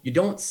valuable, you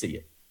don't see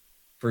it.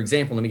 For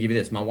example, let me give you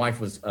this. My wife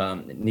was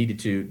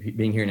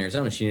being here in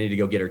Arizona, she needed to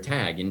go get her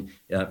tag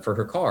for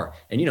her car.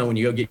 And when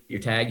you go get your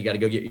tag, you got to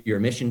go get your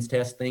emissions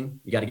test thing.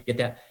 You got to get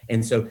that.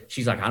 And so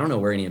she's like, I don't know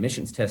where any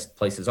emissions test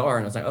places are.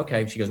 And I was like,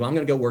 okay. She goes, well, I'm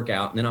going to go work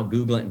out and then I'll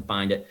Google it and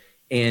find it.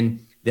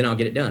 And then I'll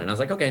get it done. And I was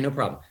like, okay, no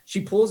problem.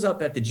 She pulls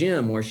up at the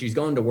gym where she's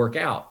going to work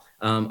out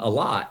a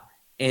lot.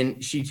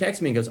 And she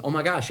texts me and goes, oh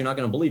my gosh, you're not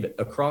going to believe it.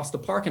 Across the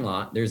parking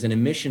lot, there's an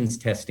emissions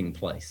testing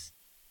place.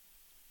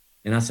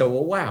 And I said,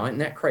 well, wow, isn't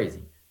that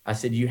crazy? I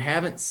said, you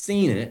haven't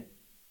seen it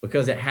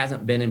because it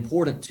hasn't been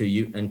important to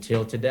you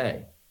until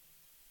today.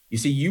 You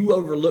see, you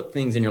overlook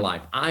things in your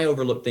life. I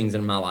overlook things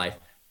in my life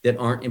that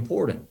aren't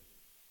important.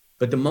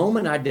 But the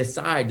moment I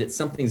decide that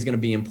something's going to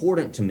be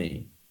important to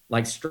me,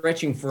 like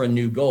stretching for a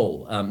new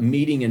goal,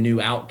 meeting a new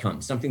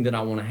outcome, something that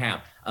I want to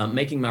have,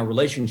 making my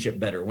relationship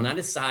better, when I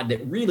decide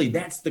that really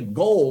that's the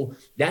goal,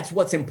 that's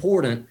what's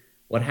important,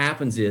 what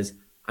happens is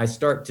I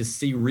start to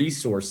see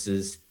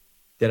resources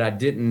that I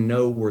didn't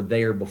know were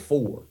there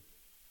before.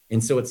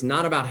 And so it's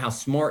not about how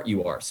smart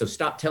you are. So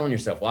stop telling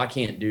yourself, well, I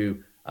can't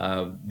do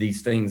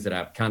these things that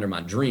I've kind of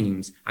my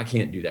dreams. I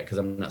can't do that because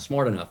I'm not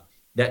smart enough.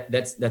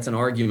 That's an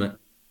argument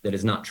that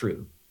is not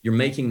true. You're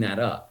making that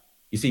up.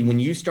 You see, when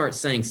you start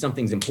saying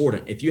something's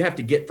important, if you have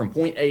to get from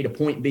point A to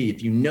point B,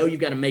 if you know you've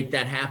got to make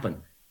that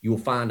happen, you will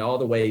find all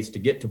the ways to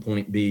get to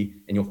point B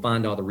and you'll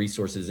find all the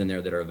resources in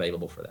there that are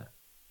available for that.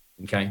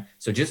 Okay.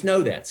 So just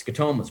know that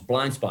scotomas,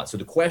 blind spots. So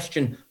the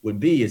question would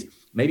be is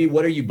maybe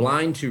what are you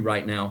blind to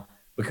right now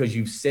because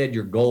you've said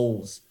your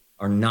goals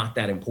are not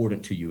that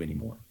important to you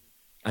anymore?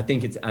 I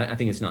think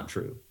it's not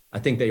true. I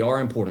think they are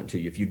important to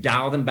you. If you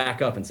dial them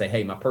back up and say,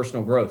 hey, my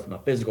personal growth, my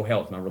physical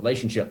health, my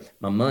relationship,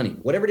 my money,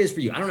 whatever it is for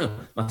you, I don't know,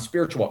 my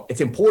spiritual walk,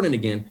 it's important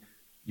again.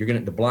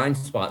 The blind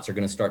spots are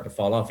going to start to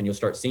fall off and you'll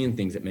start seeing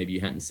things that maybe you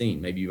hadn't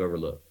seen, maybe you've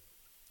overlooked.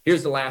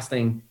 Here's the last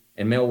thing,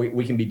 and Mel,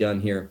 we can be done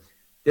here.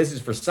 This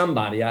is for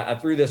somebody. I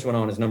threw this one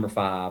on as number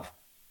 5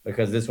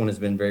 because this one has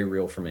been very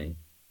real for me.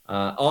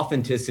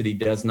 Authenticity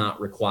does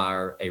not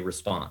require a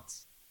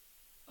response.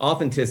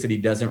 Authenticity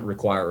doesn't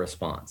require a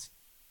response.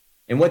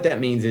 And what that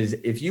means is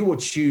if you will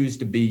choose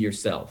to be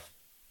yourself,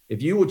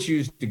 if you will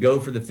choose to go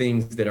for the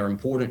things that are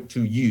important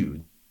to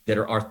you, that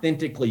are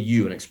authentically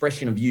you, an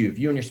expression of you, if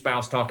you and your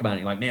spouse talk about it,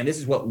 you're like, man, this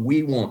is what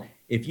we want.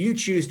 If you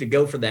choose to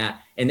go for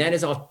that, and that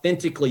is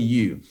authentically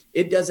you,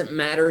 it doesn't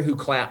matter who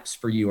claps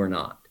for you or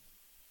not,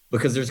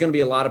 because there's going to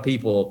be a lot of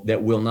people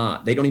that will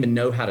not. They don't even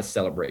know how to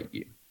celebrate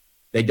you.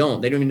 They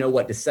don't even know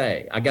what to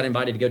say. I got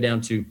invited to go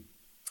down to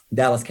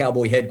Dallas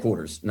Cowboy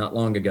headquarters not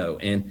long ago.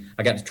 And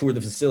I got to tour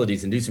the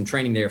facilities and do some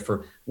training there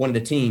for one of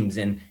the teams.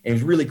 And it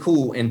was really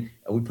cool. And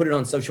we put it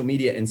on social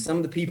media. And some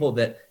of the people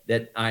that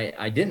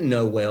I didn't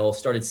know well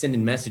started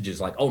sending messages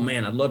like, oh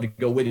man, I'd love to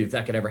go with you if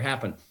that could ever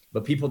happen.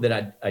 But people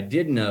that I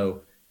did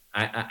know,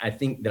 I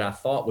think that I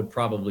thought would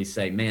probably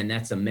say, man,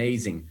 that's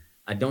amazing.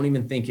 I don't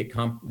even think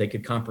they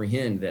could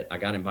comprehend that I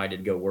got invited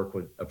to go work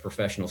with a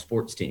professional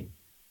sports team.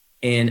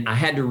 And I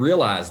had to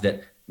realize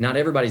that not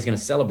everybody's going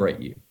to celebrate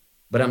you.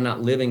 But I'm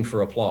not living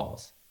for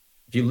applause.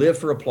 If you live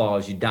for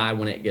applause, you die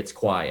when it gets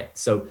quiet.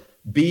 So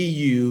be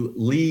you,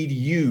 lead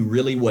you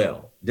really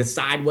well.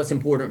 Decide what's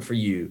important for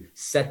you.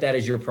 Set that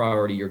as your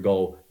priority, your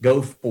goal.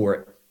 Go for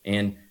it.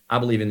 And I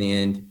believe in the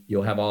end,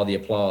 you'll have all the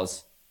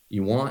applause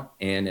you want.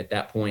 And at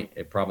that point,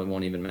 it probably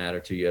won't even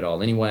matter to you at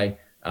all anyway,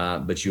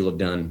 but you'll have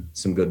done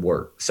some good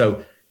work.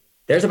 So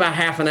there's about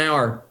half an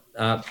hour,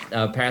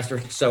 Pastor.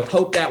 So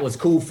hope that was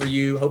cool for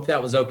you. Hope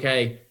that was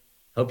okay.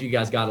 Hope you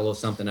guys got a little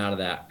something out of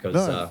that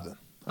because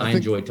I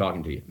enjoyed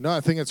talking to you. No, I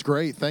think it's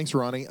great. Thanks,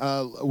 Ronnie.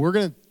 We're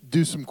going to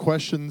do some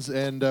questions,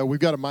 and we've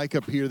got a mic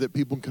up here that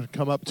people can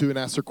come up to and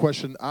ask their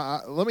question.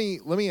 Let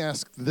me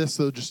ask this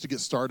though, just to get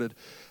started.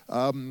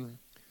 A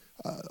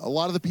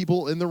lot of the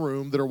people in the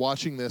room that are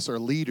watching this are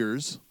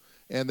leaders,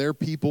 and they're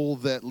people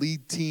that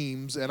lead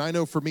teams. And I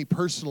know for me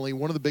personally,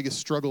 one of the biggest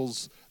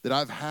struggles that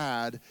I've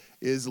had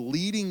is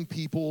leading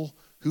people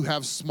who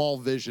have small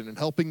vision and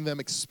helping them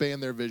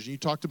expand their vision. You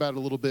talked about it a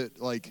little bit,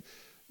 like,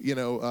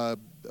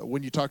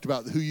 when you talked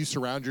about who you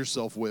surround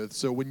yourself with.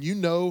 So when you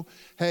know,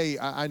 hey,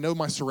 I know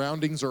my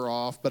surroundings are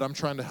off, but I'm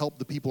trying to help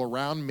the people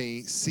around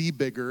me see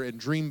bigger and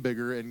dream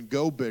bigger and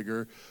go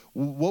bigger,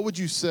 what would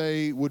you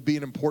say would be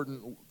an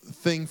important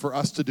thing for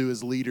us to do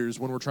as leaders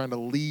when we're trying to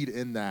lead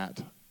in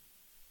that?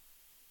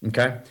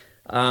 Okay.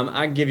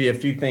 I can give you a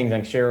few things. I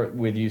can share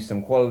with you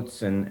some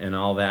quotes and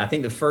all that. I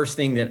think the first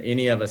thing that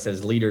any of us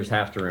as leaders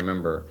have to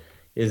remember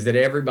is that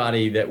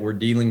everybody that we're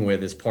dealing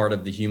with is part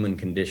of the human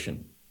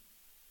condition.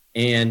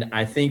 And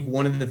I think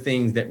one of the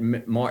things that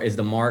is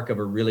the mark of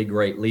a really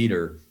great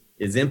leader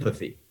is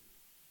empathy.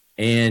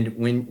 And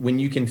when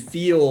you can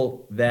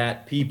feel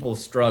that people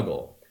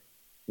struggle,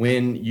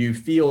 when you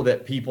feel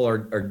that people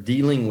are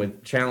dealing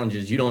with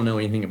challenges you don't know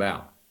anything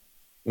about,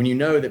 when you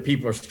know that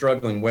people are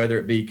struggling, whether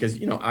it be because,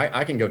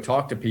 I can go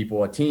talk to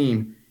people, a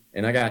team,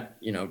 and I got,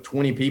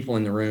 20 people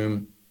in the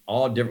room,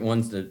 all different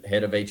ones, the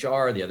head of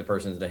HR, the other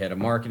person's the head of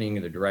marketing,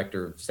 or the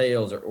director of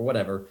sales, or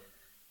whatever.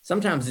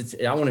 Sometimes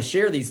I want to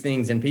share these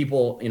things, and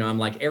people, I'm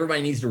like,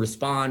 everybody needs to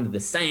respond the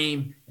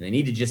same, and they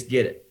need to just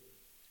get it.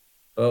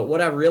 But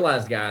what I've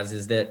realized, guys,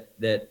 is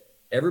that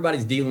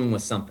everybody's dealing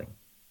with something.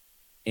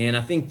 And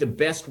I think the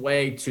best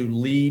way to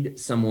lead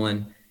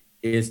someone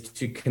is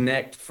to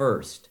connect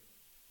first.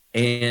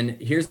 And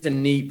here's the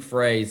neat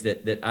phrase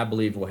that I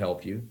believe will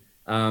help you.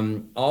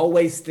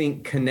 Always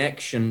think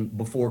connection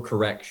before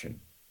correction.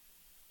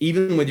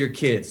 Even with your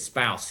kids,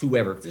 spouse,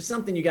 whoever. If there's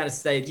something you got to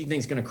say that you think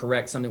is going to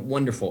correct something,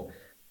 wonderful.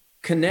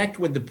 Connect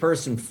with the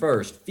person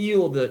first.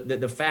 Feel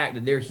the fact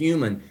that they're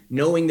human,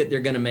 knowing that they're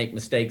going to make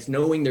mistakes,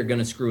 knowing they're going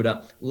to screw it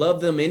up. Love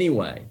them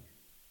anyway.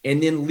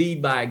 And then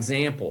lead by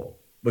example,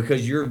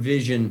 because your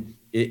vision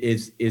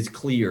is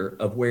clear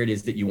of where it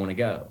is that you want to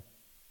go.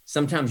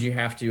 Sometimes you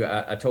have to,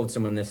 I told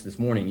someone this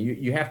morning,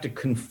 you have to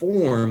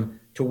conform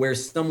to where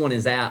someone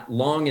is at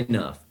long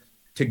enough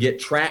to get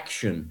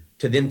traction,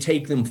 to then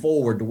take them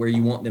forward to where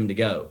you want them to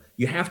go.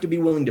 You have to be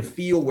willing to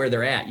feel where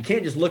they're at. You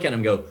can't just look at them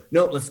and go,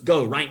 no, let's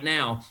go right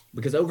now,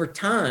 because over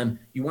time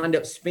you wind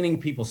up spinning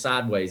people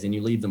sideways and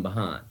you leave them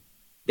behind.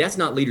 That's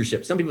not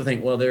leadership. Some people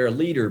think, well, they're a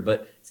leader,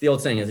 but it's the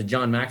old saying, it's a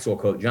John Maxwell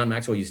quote. John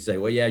Maxwell used to say,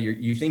 well, yeah,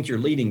 you think you're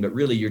leading, but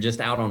really you're just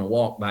out on a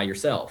walk by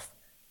yourself.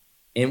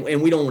 And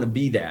we don't want to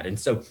be that. And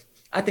so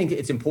I think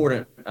it's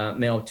important,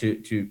 Mel,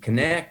 to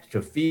connect,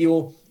 to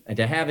feel, and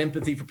to have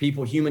empathy for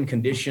people, human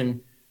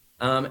condition.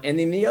 And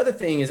then the other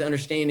thing is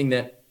understanding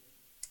that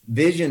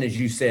vision, as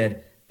you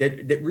said,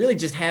 that really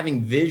just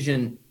having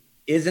vision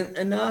isn't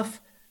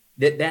enough.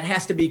 That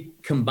has to be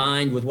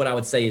combined with what I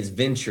would say is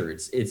venture.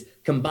 It's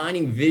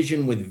combining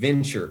vision with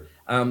venture.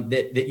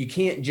 That you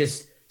can't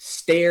just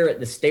stare at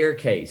the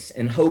staircase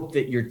and hope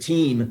that your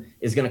team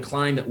is going to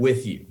climb it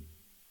with you.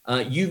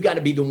 You've got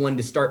to be the one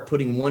to start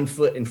putting one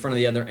foot in front of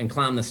the other and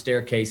climb the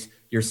staircase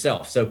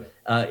yourself. So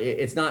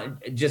it's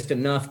not just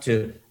enough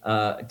to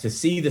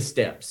see the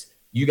steps.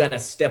 You got to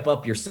step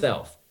up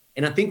yourself.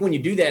 And I think when you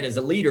do that as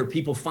a leader,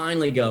 people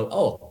finally go,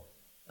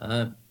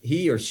 oh,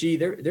 he or she,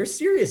 they're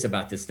serious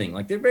about this thing.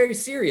 Like, they're very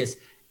serious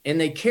and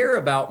they care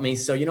about me.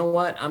 So you know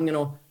what? I'm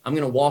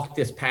gonna walk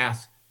this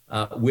path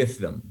with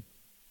them.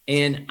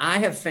 And I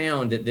have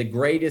found that the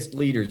greatest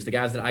leaders, the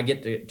guys that I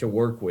get to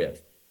work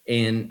with,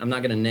 and I'm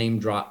not going to name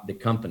drop the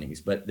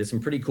companies, but there's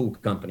some pretty cool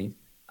companies.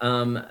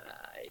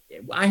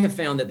 I have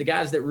found that the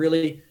guys that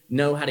really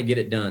know how to get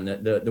it done,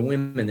 the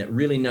women that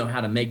really know how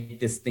to make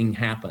this thing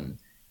happen,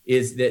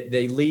 is that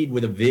they lead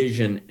with a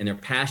vision and they're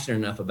passionate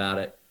enough about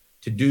it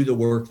to do the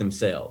work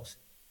themselves.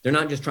 They're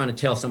not just trying to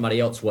tell somebody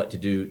else what to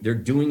do. They're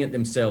doing it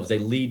themselves. They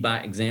lead by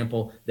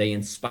example. They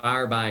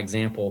inspire by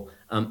example.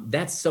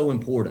 That's so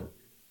important.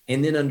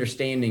 And then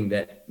understanding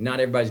that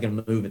not everybody's going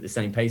to move at the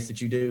same pace that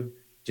you do,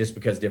 just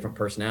because different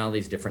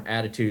personalities, different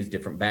attitudes,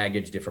 different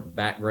baggage, different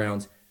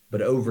backgrounds.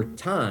 But over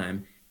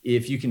time,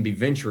 if you can be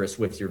venturous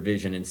with your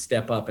vision and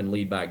step up and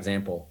lead by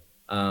example,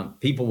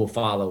 people will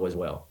follow as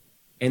well.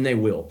 And they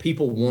will.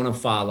 People want to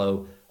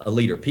follow a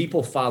leader.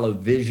 People follow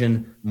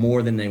vision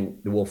more than they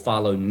will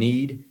follow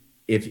need.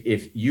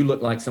 If you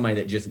look like somebody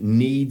that just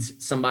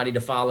needs somebody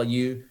to follow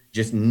you,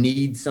 just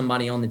needs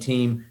somebody on the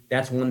team,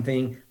 that's one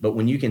thing. But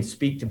when you can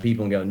speak to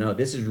people and go, no,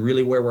 this is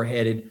really where we're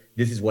headed.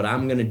 This is what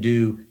I'm going to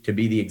do to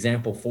be the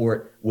example for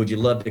it. Would you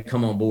love to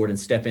come on board and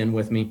step in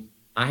with me?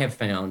 I have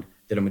found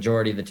that a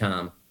majority of the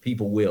time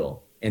people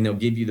will, and they'll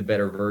give you the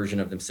better version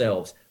of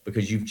themselves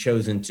because you've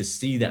chosen to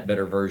see that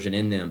better version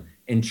in them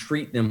and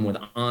treat them with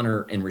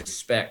honor and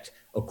respect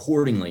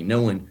accordingly,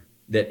 knowing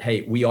that,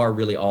 hey, we are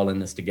really all in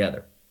this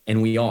together.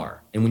 And we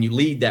are. And when you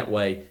lead that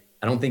way,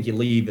 I don't think you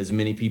leave as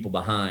many people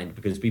behind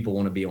because people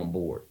want to be on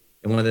board.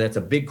 And whether that's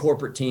a big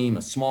corporate team,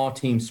 a small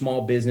team,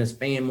 small business,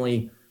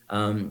 family,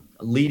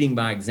 leading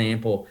by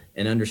example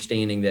and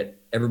understanding that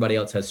everybody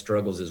else has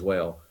struggles as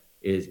well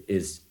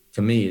is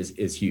to me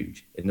is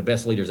huge. And the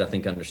best leaders, I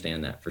think,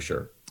 understand that for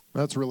sure.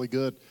 That's really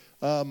good.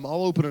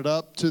 I'll open it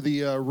up to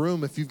the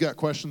room. If you've got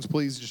questions,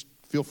 please just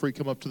feel free to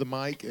come up to the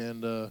mic.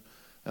 And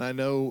I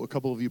know a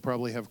couple of you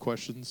probably have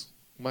questions.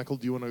 Michael,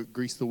 do you want to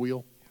grease the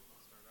wheel?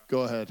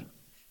 Go ahead.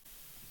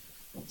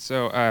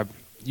 So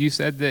you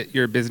said that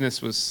your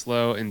business was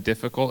slow and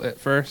difficult at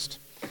first.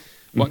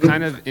 What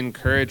kind of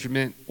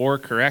encouragement or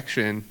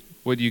correction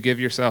would you give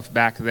yourself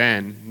back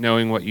then,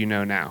 knowing what you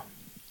know now?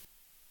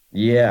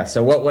 Yeah.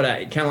 So what would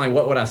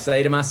I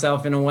say to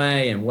myself in a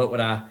way, and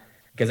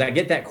because I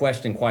get that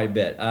question quite a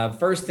bit.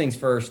 First things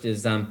first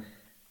is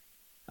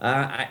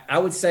I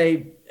would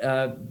say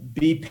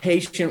be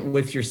patient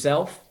with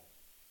yourself,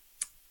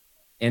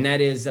 and that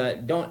is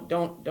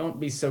don't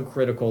be so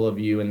critical of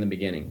you in the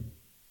beginning.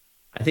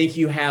 I think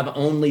you have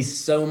only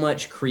so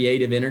much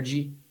creative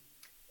energy,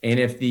 and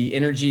if the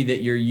energy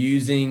that you're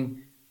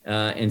using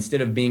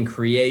instead of being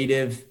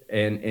creative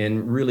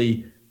and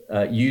really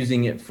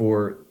using it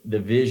for the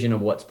vision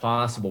of what's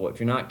possible, if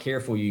you're not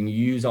careful, you can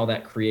use all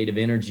that creative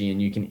energy and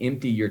you can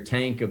empty your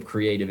tank of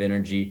creative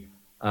energy,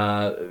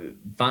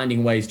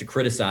 finding ways to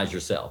criticize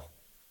yourself.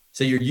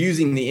 So you're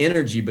using the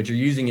energy, but you're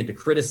using it to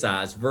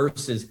criticize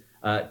versus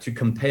to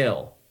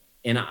compel.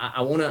 And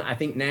I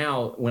think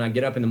now when I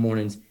get up in the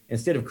mornings,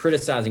 instead of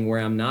criticizing where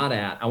I'm not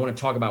at, I want to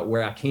talk about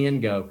where I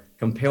can go,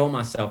 compel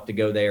myself to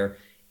go there,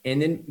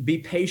 and then be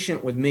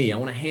patient with me. I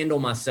want to handle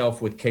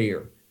myself with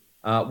care.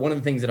 One of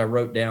the things that I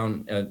wrote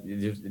down a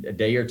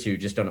day or two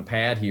just on a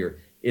pad here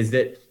is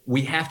that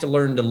we have to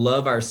learn to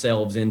love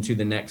ourselves into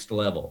the next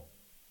level.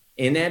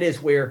 And that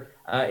is where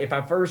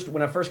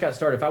when I first got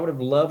started, if I would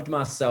have loved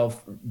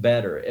myself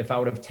better, if I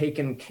would have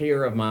taken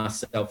care of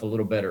myself a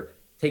little better,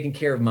 taken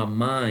care of my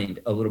mind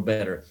a little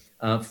better,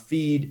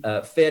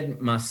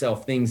 fed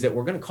myself things that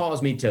were going to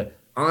cause me to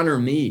honor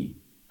me,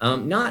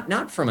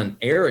 not from an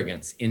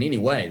arrogance in any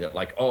way that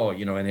like,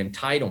 an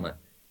entitlement,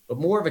 but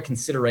more of a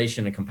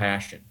consideration and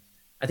compassion.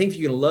 I think if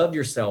you can love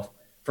yourself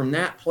from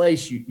that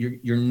place,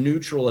 you're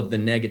neutral of the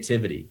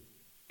negativity.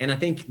 And I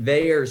think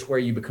there's where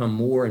you become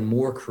more and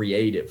more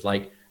creative.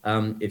 Like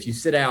if you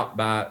sit out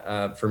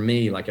for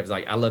me,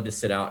 I love to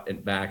sit out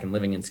and back, and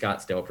living in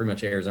Scottsdale, pretty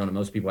much Arizona,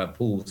 most people have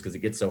pools because it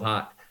gets so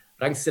hot.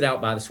 But I can sit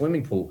out by the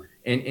swimming pool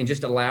and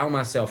just allow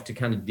myself to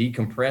kind of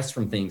decompress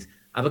from things.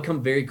 I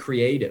become very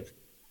creative.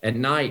 At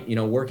night,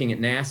 working at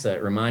NASA,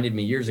 it reminded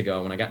me years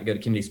ago when I got to go to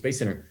Kennedy Space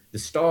Center, the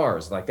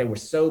stars, like they were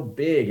so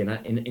big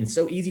and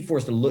so easy for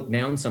us to look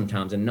down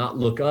sometimes and not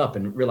look up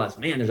and realize,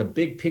 man, there's a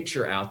big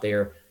picture out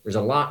there. There's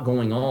a lot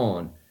going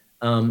on.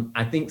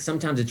 I think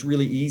sometimes it's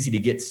really easy to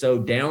get so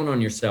down on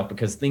yourself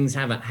because things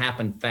haven't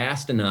happened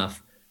fast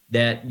enough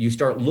that you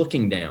start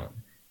looking down.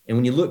 And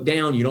when you look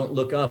down, you don't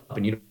look up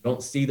and you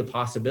don't see the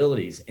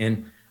possibilities.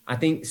 And I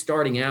think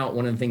starting out,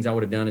 one of the things I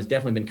would have done is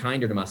definitely been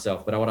kinder to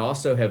myself, but I would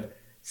also have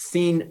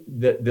seen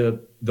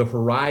the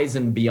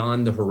horizon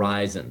beyond the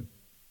horizon,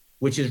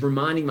 which is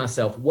reminding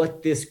myself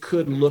what this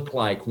could look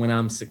like when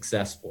I'm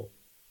successful.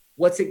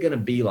 What's it going to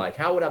be like?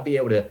 How would I be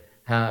able to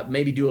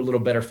maybe do a little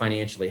better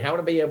financially? How would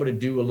I be able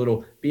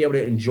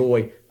to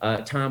enjoy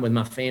time with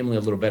my family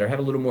a little better, have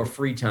a little more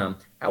free time?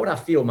 How would I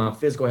feel my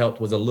physical health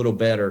was a little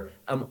better?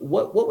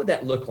 What would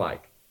that look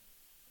like?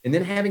 And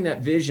then having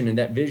that vision and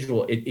that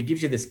visual, it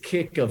gives you this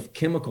kick of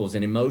chemicals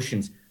and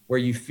emotions where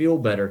you feel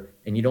better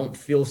and you don't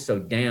feel so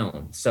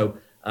down. So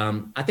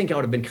I think I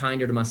would have been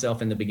kinder to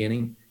myself in the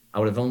beginning. I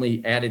would have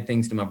only added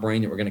things to my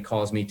brain that were going to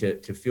cause me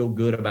to feel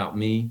good about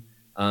me.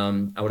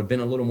 I would have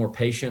been a little more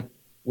patient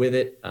with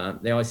it.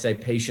 They always say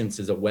patience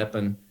is a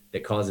weapon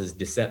that causes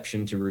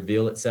deception to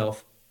reveal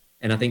itself.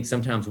 And I think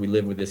sometimes we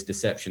live with this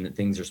deception that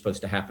things are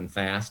supposed to happen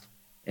fast.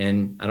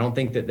 And I don't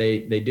think that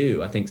they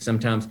do. I think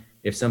sometimes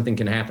if something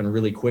can happen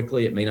really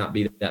quickly, it may not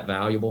be that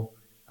valuable.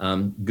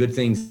 Good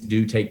things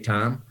do take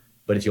time.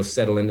 But if you'll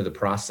settle into the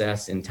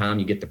process, in time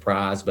you get the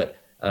prize, but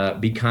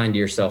be kind to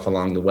yourself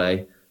along the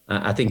way.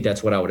 I think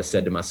that's what I would have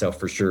said to myself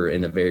for sure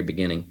in the very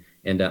beginning.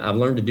 And I've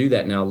learned to do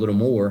that now a little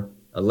more,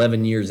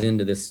 11 years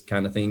into this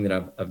kind of thing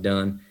that I've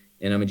done,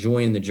 and I'm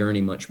enjoying the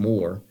journey much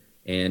more.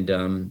 And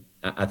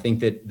I think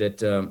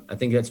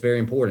that's very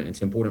important.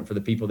 It's important for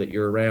the people that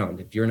you're around.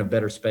 If you're in a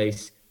better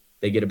space,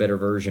 they get a better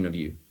version of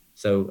you.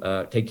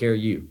 So take care of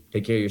you.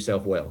 Take care of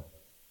yourself well.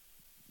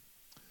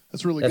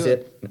 That's really good. That's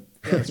it.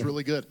 Yeah, that's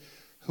really good.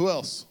 Who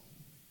else?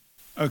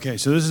 Okay,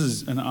 so this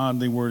is an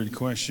oddly worded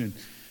question.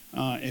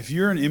 If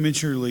you're an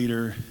immature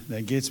leader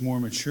that gets more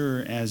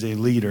mature as a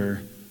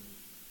leader,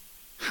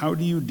 how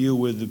do you deal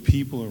with the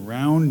people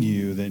around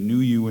you that knew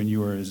you when you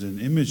were as an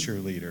immature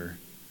leader?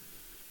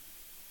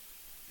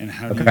 And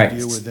how do you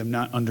deal with them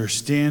not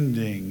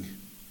understanding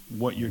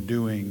what you're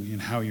doing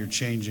and how you're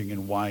changing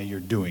and why you're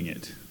doing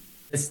it?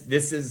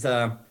 This is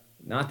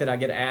not that I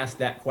get asked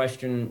that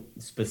question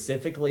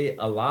specifically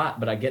a lot,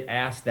 but I get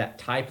asked that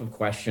type of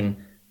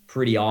question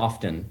pretty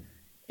often.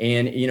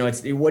 And,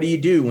 it's what do you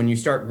do when you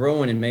start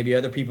growing and maybe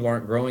other people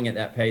aren't growing at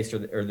that pace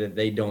or that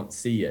they don't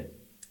see it?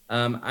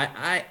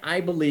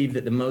 I believe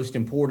that the most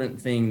important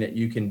thing that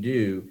you can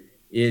do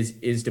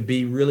is to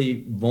be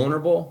really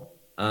vulnerable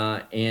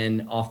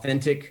and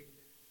authentic,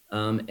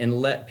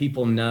 and let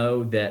people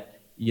know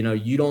that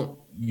you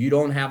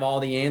don't have all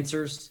the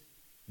answers,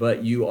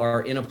 but you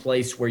are in a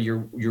place where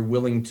you're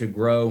willing to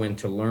grow and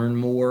to learn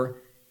more,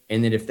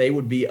 and that if they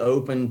would be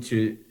open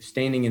to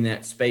standing in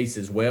that space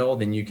as well,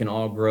 then you can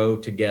all grow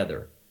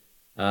together.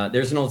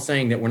 There's an old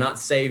saying that we're not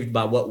saved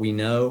by what we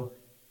know.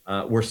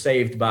 We're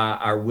saved by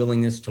our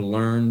willingness to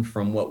learn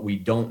from what we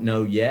don't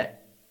know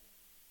yet.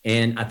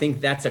 And I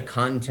think that's a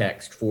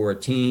context for a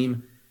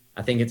team.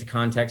 I think it's a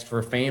context for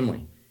a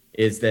family,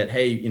 is that,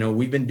 hey,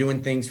 we've been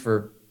doing things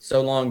for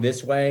so long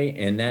this way,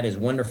 and that is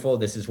wonderful.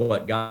 This is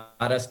what got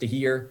us to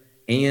here.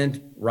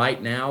 And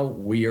right now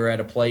we are at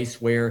a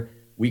place where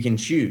we can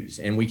choose,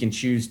 and we can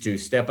choose to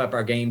step up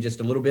our game just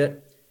a little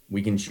bit.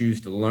 We can choose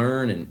to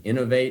learn and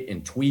innovate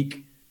and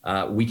tweak.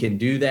 We can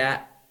do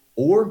that,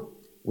 or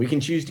we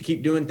can choose to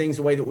keep doing things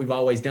the way that we've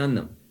always done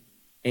them.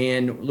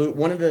 And Luke,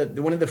 one of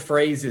the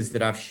phrases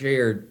that I've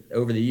shared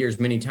over the years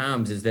many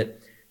times is that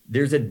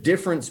there's a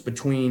difference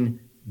between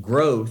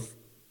growth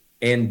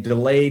and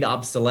delayed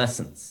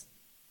obsolescence.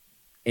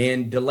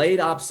 And delayed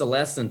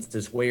obsolescence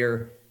is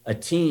where a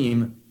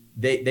team,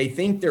 they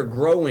think they're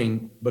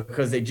growing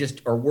because they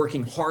just are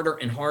working harder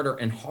and harder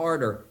and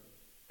harder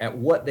at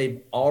what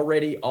they've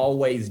already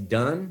always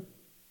done.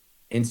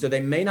 And so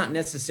they may not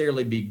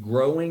necessarily be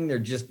growing, they're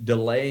just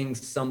delaying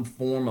some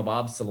form of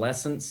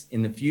obsolescence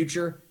in the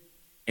future.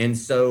 And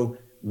so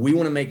we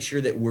want to make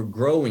sure that we're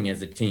growing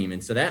as a team.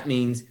 And so that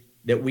means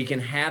that we can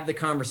have the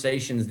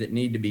conversations that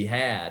need to be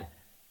had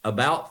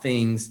about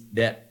things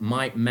that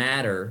might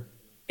matter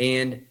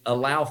and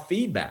allow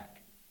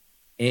feedback.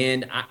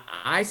 And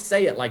I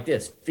say it like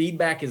this: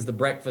 feedback is the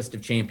breakfast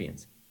of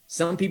champions.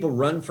 Some people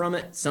run from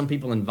it, some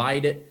people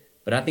invite it,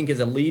 but I think as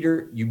a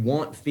leader, you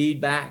want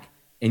feedback.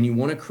 And you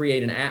want to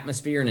create an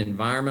atmosphere, an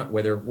environment,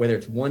 whether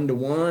it's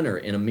 1-to-1 or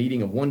in a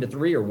meeting of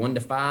 1-to-3 or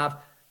 1-to-5,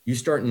 you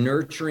start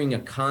nurturing a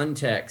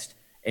context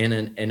and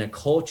a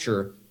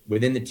culture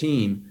within the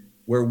team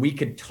where we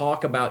could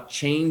talk about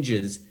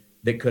changes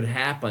that could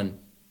happen,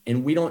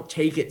 and we don't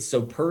take it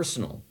so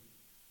personal.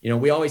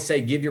 We always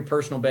say, give your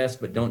personal best,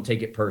 but don't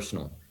take it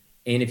personal.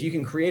 And if you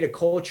can create a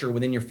culture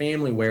within your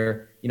family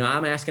where,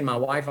 I'm asking my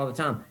wife all the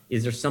time,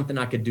 is there something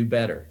I could do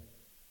better?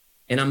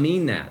 And I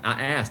mean that.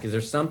 I ask, is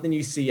there something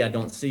you see I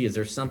don't see? Is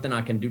there something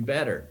I can do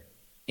better?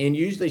 And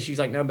usually she's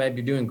like, no, babe,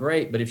 you're doing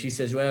great. But if she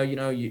says, well,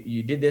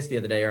 you did this the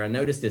other day, or I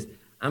noticed this,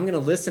 I'm going to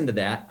listen to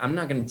that. I'm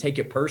not going to take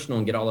it personal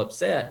and get all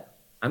upset.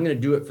 I'm going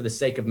to do it for the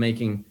sake of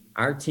making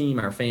our team,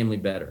 our family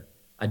better.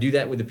 I do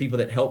that with the people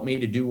that help me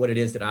to do what it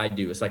is that I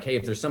do. It's like, hey,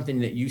 if there's something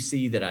that you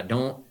see that I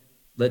don't,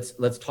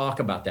 let's talk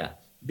about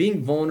that.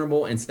 Being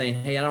vulnerable and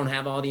saying, hey, I don't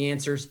have all the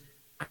answers.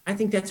 I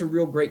think that's a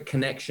real great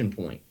connection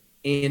point.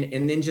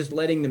 And then just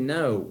letting them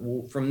know,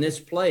 well, from this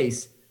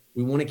place,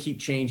 we want to keep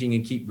changing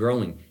and keep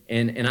growing.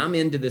 And I'm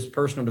into this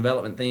personal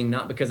development thing,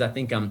 not because I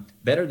think I'm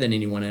better than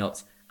anyone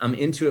else. I'm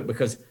into it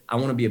because I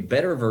want to be a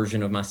better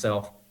version of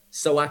myself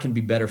so I can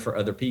be better for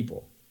other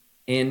people.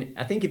 And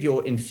I think if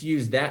you'll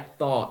infuse that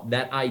thought,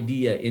 that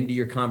idea into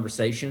your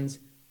conversations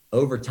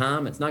over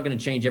time, it's not going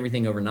to change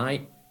everything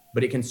overnight,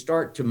 but it can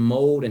start to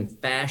mold and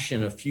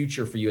fashion a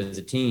future for you as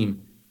a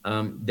team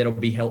that'll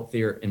be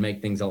healthier and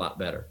make things a lot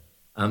better.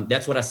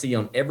 That's what I see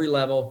on every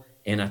level.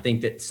 And I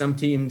think that some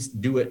teams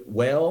do it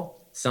well,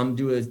 some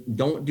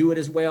don't do it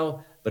as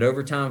well. But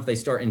over time, if they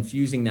start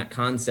infusing that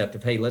concept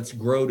of, hey, let's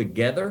grow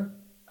together.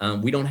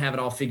 We don't have it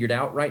all figured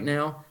out right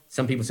now.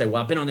 Some people say,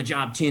 well, I've been on the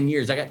job 10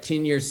 years. I got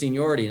 10 years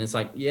seniority. And it's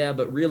like, yeah,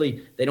 but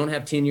really, they don't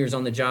have 10 years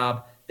on the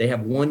job. They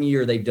have 1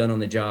 year they've done on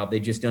the job.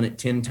 They've just done it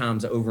 10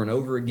 times over and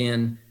over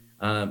again.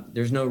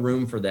 There's no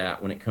room for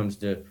that when it comes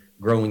to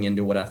growing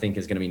into what I think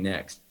is going to be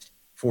next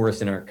for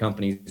us in our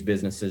companies,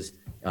 businesses,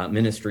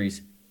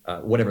 ministries,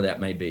 whatever that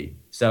may be.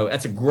 So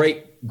that's a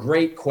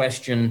great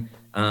question.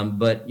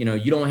 But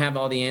you don't have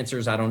all the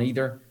answers. I don't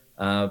either.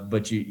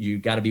 But you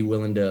got to be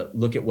willing to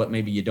look at what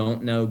maybe you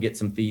don't know, get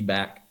some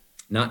feedback,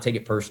 not take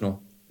it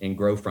personal, and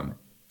grow from it.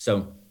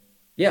 So,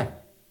 yeah.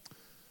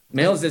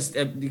 Mel, is this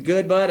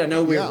good, bud? I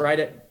know we're right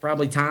at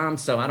probably time,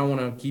 so I don't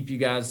want to keep you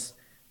guys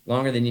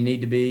longer than you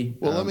need to be.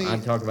 Well,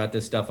 I'd talk about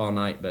this stuff all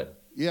night, but.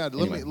 Yeah,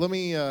 anyway. let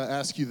me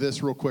ask you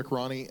this real quick,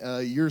 Ronnie.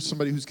 You're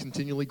somebody who's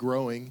continually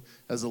growing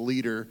as a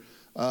leader.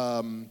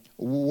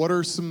 What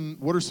are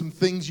some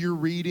things you're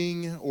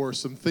reading, or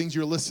some things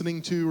you're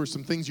listening to, or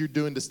some things you're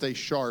doing to stay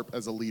sharp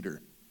as a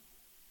leader?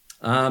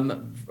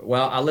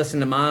 Well, I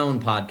listen to my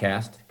own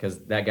podcast because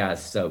that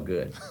guy's so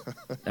good.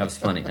 That was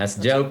funny. That's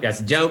a joke.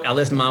 I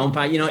listen to my own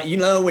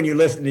podcast. When you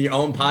listen to your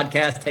own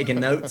podcast,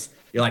 taking notes,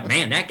 you're like,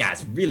 man, that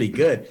guy's really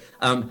good.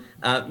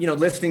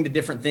 Listening to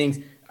different things.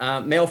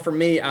 Mel, for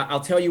me,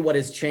 I'll tell you what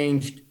has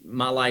changed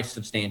my life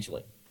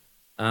substantially.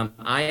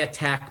 I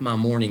attack my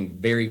morning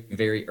very,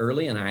 very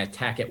early, and I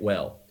attack it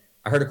well.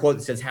 I heard a quote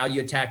that says, how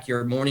you attack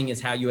your morning is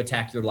how you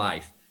attack your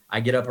life. I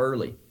get up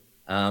early.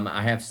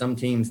 I have some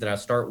teams that I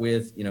start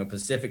with,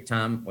 Pacific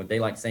time, or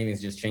daylight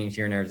savings just changed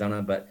here in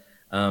Arizona, but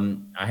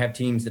I have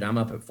teams that I'm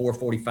up at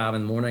 4:45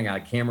 in the morning. I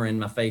got a camera in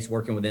my face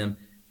working with them.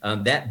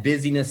 That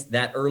busyness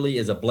that early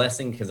is a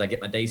blessing because I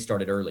get my day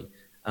started early.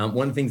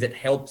 One of the things that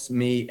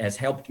has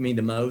helped me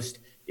the most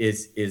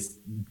is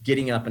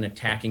getting up and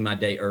attacking my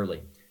day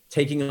early,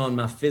 taking on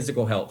my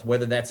physical health,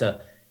 whether that's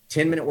a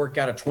 10-minute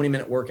workout, a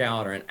 20-minute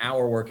workout, or an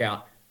hour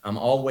workout. I'm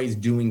always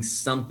doing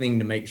something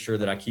to make sure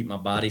that I keep my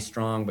body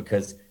strong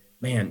because,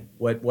 man,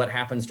 what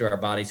happens to our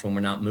bodies when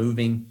we're not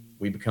moving?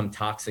 We become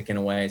toxic in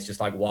a way. It's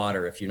just like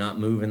water. If you're not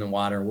moving the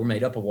water, we're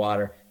made up of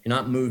water. If you're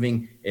not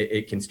moving,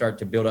 it can start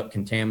to build up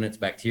contaminants,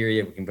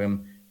 bacteria. We can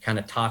become kind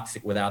of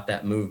toxic without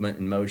that movement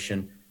and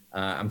motion.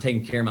 I'm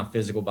taking care of my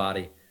physical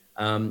body.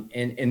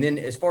 And then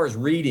as far as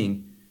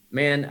reading,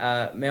 man,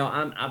 Mel,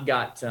 I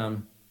got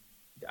so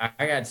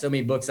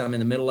many books I'm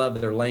in the middle of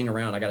that are laying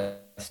around. I got a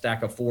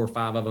stack of 4 or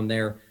 5 of them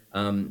there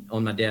on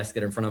my desk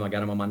that are in front of me. I got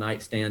them on my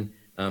nightstand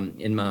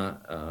in my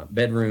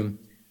bedroom.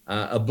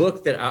 A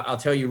book that I'll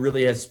tell you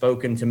really has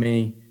spoken to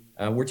me.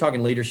 We're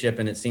talking leadership,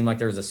 and it seemed like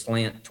there was a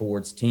slant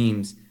towards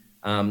teams.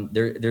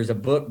 There's a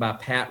book by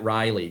Pat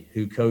Riley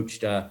who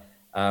coached the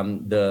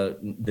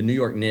New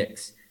York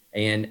Knicks,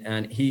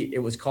 and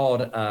it was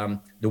called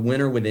The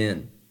Winner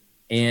Within,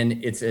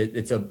 and it's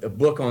a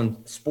book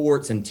on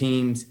sports and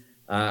teams.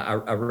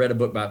 I read a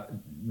book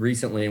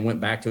recently and went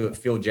back to it.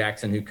 Phil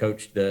Jackson, who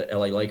coached the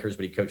LA Lakers,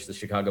 but he coached the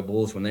Chicago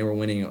Bulls when they were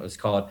winning. It was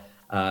called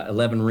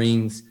 11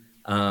 Rings.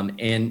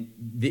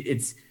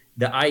 It's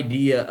the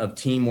idea of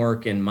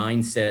teamwork and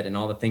mindset and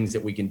all the things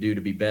that we can do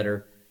to be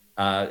better.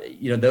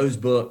 Those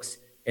books.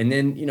 And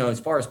then,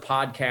 as far as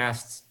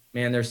podcasts,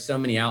 man, there's so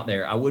many out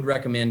there. I would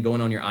recommend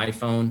going on your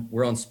iPhone.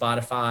 We're on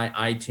Spotify,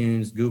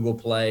 iTunes, Google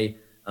Play,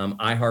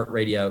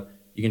 iHeartRadio.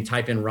 You can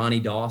type in Ronnie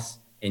Doss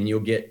and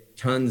you'll get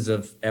tons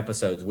of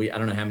episodes. I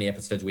don't know how many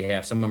episodes we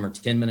have. Some of them are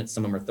 10 minutes,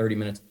 some of them are 30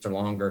 minutes or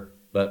longer,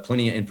 but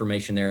plenty of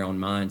information there on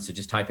mine. So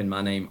just type in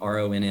my name,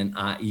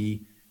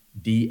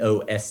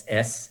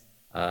 RonnieDoss,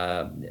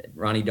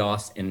 Ronnie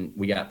Doss, and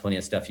we got plenty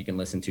of stuff you can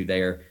listen to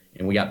there.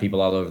 And we got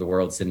people all over the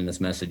world sending us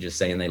messages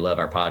saying they love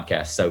our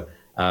podcast. So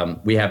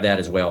we have that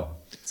as well.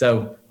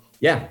 So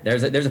yeah,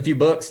 there's a few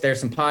books, there's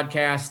some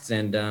podcasts,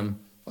 and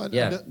I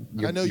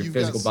know your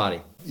physical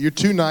body. You're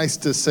too nice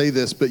to say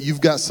this, but you've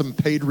got some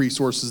paid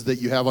resources that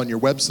you have on your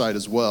website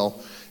as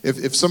well.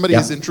 If somebody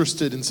is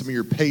interested in some of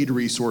your paid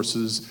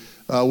resources,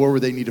 where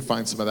would they need to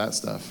find some of that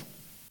stuff?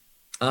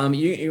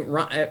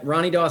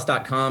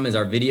 RonnieDoss.com is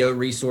our video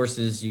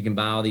resources. You can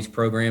buy all these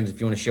programs if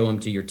you want to show them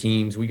to your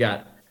teams. We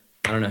got,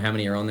 I don't know how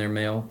many are on there,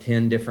 Mel,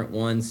 10 different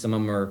ones. Some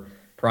of them are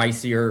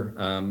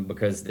pricier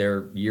because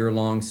they're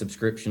year-long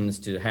subscriptions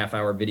to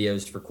half-hour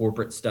videos for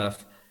corporate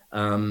stuff.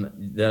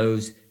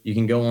 Those you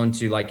can go on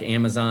to like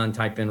Amazon,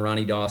 type in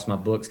Ronnie Doss. My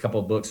books, couple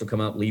of books will come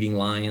up. Leading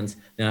Lions.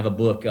 Then I have a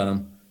book,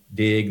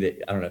 Dig,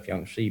 that I don't know if y'all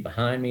can see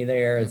behind me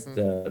there. It's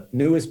the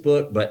newest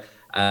book, but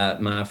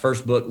my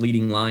first book,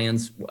 Leading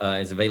Lions,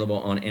 is available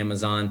on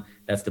Amazon.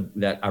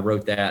 That I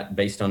wrote that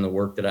based on the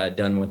work that I had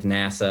done with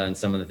NASA and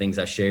some of the things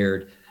I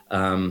shared.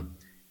 So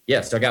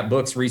I got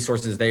books,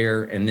 resources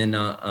there, and then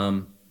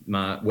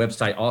my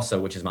website also,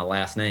 which is my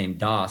last name,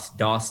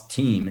 Doss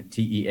Team,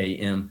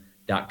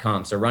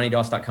 TEAM.com. So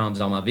RonnieDoss.com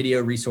is all my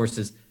video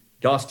resources.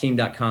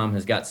 DossTeam.com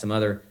has got some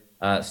other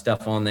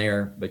stuff on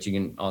there, but you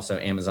can also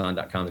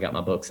Amazon.com has got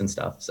my books and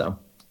stuff. So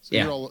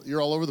yeah,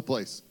 you're all over the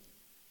place.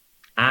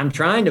 I'm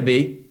trying to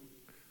be.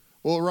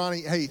 Well,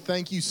 Ronnie, hey,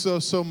 thank you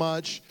so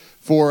much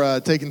for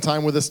taking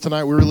time with us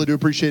tonight. We really do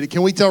appreciate it.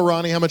 Can we tell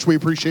Ronnie how much we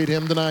appreciate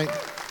him tonight?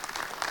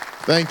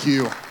 Thank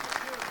you.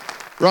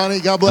 Ronnie,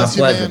 God bless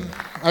you, man.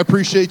 I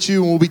appreciate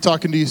you, and we'll be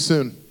talking to you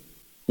soon.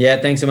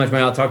 Yeah, thanks so much,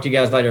 man. I'll talk to you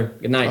guys later.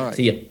 Good night. Right.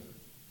 See you.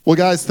 Well,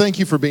 guys, thank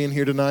you for being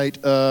here tonight.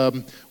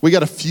 We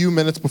got a few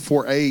minutes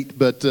before 8,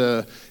 but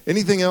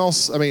anything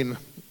else? I mean,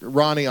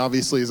 Ronnie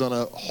obviously is on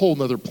a whole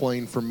nother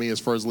plane from me as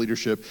far as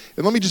leadership.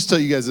 And let me just tell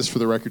you guys this for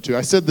the record, too.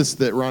 I said this,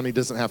 that Ronnie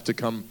doesn't have to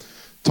come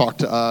talk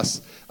to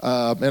us.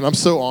 And I'm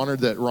so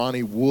honored that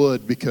Ronnie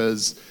would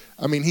because,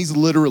 I mean, he's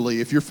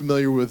literally, if you're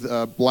familiar with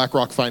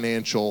BlackRock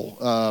Financial,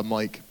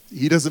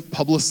 he doesn't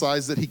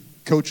publicize that he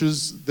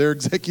coaches their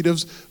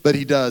executives, but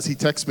he does. He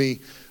texted me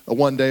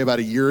one day about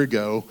a year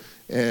ago,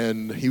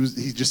 and he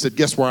just said,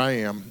 guess where I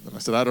am? And I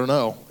said, I don't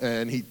know.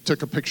 And he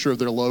took a picture of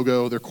their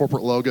logo, their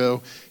corporate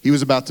logo. He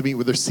was about to meet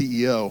with their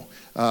CEO,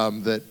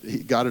 that he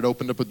got it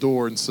opened up a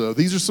door. And so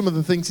these are some of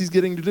the things he's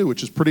getting to do,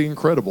 which is pretty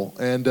incredible.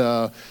 And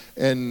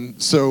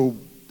so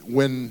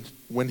when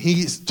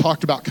he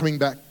talked about coming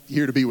back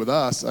here to be with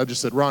us, I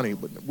just said, Ronnie,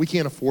 we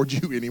can't afford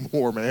you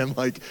anymore, man.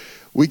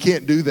 We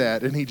can't do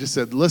that. And he just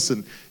said,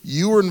 listen,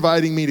 you were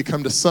inviting me to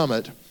come to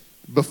Summit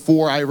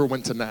before I ever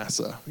went to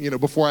NASA,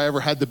 before I ever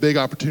had the big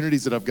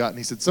opportunities that I've gotten.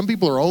 He said, some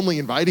people are only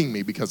inviting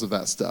me because of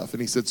that stuff.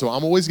 And he said, so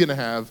I'm always going to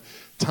have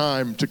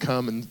time to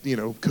come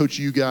and, coach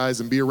you guys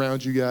and be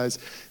around you guys.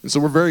 And so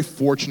we're very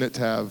fortunate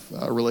to have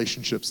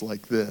relationships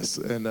like this.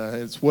 And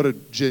it's what a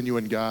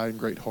genuine guy and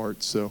great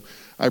heart. So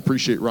I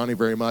appreciate Ronnie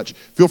very much.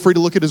 Feel free to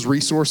look at his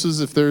resources.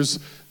 If there's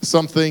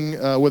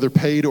something, whether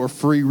paid or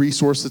free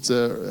resource that's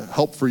a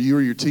help for you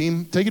or your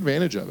team, take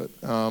advantage of it.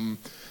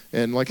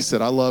 And like I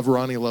said, I love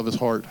Ronnie, I love his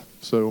heart.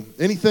 So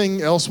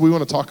anything else we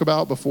want to talk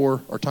about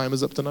before our time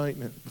is up tonight,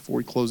 before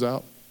we close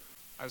out?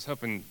 I was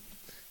hoping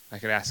I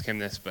could ask him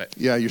this, but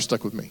Yeah, you're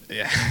stuck with me.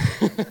 yeah.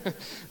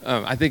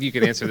 I think you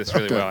could answer this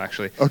really well,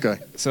 actually. Okay.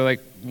 So, like,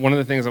 one of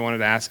the things I wanted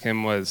to ask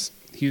him was,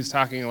 he was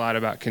talking a lot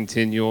about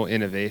continual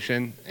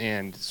innovation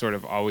and sort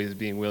of always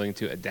being willing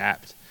to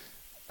adapt.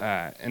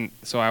 And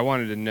so I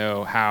wanted to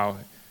know how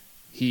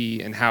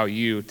he and how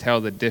you tell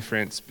the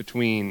difference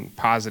between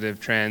positive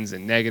trends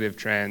and negative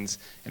trends,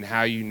 and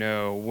how you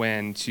know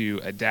when to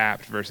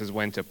adapt versus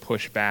when to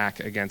push back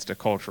against a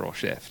cultural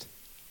shift.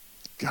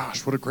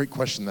 Gosh, what a great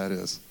question that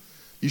is.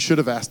 You should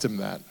have asked him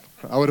that.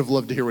 I would have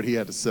loved to hear what he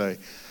had to say.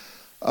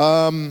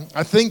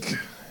 I think,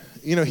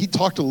 he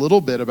talked a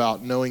little bit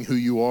about knowing who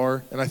you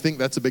are, and I think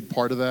that's a big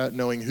part of that,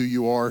 knowing who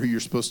you are, who you're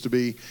supposed to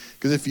be.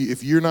 Because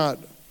if you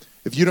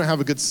don't have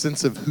a good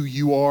sense of who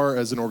you are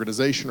as an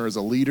organization or as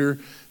a leader,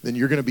 then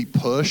you're going to be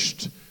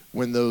pushed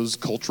when those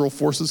cultural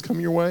forces come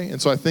your way.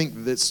 And so I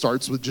think that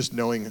starts with just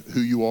knowing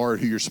who you are,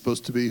 who you're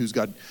supposed to be,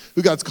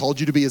 who God's called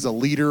you to be as a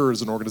leader or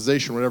as an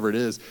organization, whatever it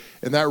is.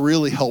 And that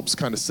really helps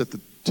kind of set the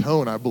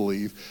tone, I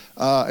believe.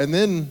 And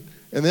then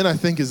I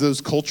think as those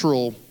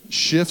cultural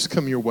shifts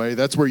come your way,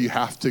 that's where you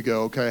have to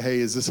go, okay, hey,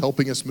 is this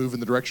helping us move in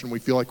the direction we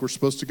feel like we're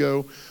supposed to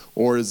go?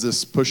 Or is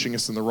this pushing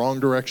us in the wrong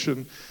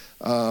direction?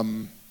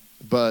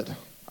 But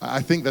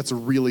I think that's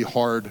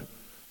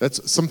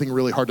something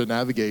really hard to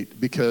navigate,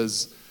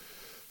 because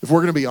if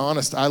we're going to be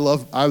honest, I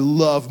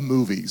love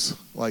movies.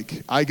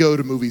 Like, I go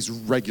to movies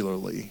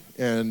regularly,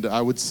 and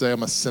I would say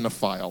I'm a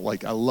cinephile.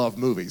 Like, I love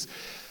movies.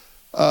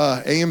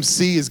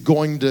 AMC is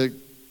going to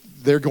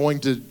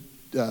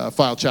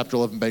file Chapter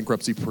 11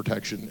 bankruptcy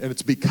protection, and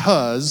it's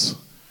because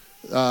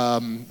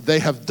they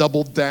have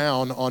doubled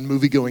down on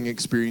movie-going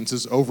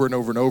experiences over and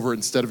over and over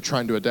instead of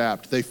trying to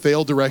adapt. They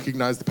failed to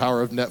recognize the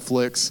power of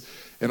Netflix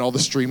and all the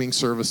streaming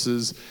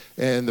services,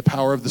 and the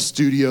power of the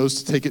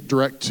studios to take it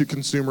direct to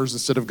consumers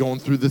instead of going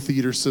through the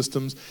theater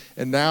systems.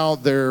 And now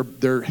they're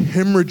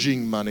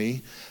hemorrhaging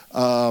money,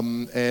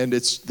 and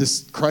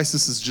this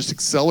crisis has just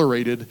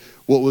accelerated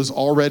what was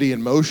already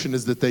in motion,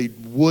 is that they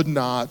would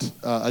not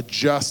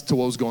adjust to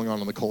what was going on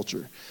in the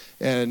culture.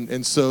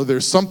 And so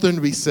there's something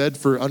to be said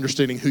for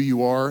understanding who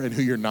you are and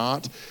who you're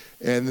not.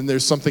 And then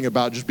there's something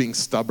about just being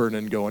stubborn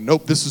and going,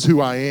 nope, this is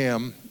who I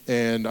am,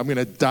 and I'm going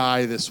to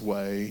die this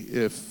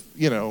way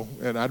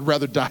and I'd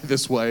rather die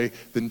this way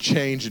than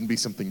change and be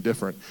something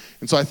different.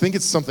 And so I think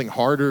it's something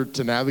harder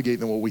to navigate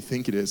than what we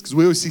think it is, because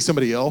we always see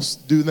somebody else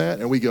do that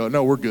and we go,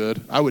 no, we're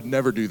good. I would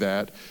never do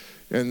that.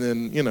 And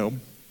then,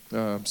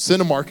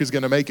 Cinemark is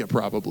going to make it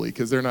probably,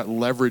 because they're not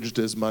leveraged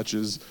as much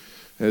as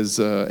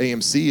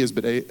AMC is,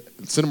 but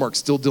Cinemark's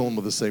still dealing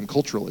with the same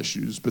cultural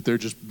issues, but they're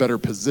just better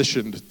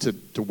positioned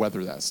to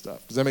weather that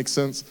stuff. Does that make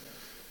sense?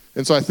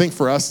 And so I think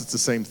for us, it's the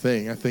same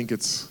thing. I think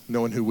it's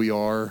knowing who we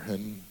are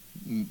and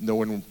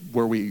knowing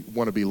where we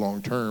want to be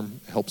long term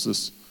helps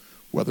us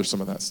weather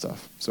some of that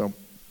stuff. So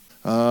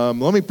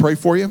let me pray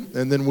for you,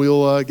 and then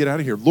we'll get out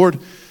of here. Lord,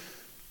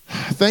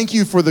 thank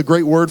you for the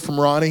great word from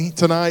Ronnie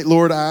tonight.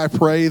 Lord, I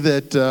pray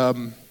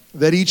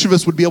that each of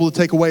us would be able to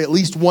take away at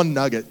least one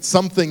nugget,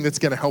 something that's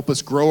going to help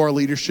us grow our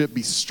leadership,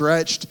 be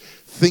stretched,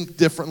 think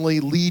differently,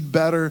 lead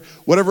better,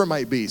 whatever it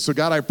might be. So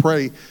God, I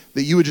pray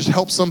that you would just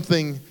help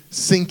something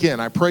sink in.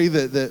 I pray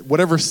that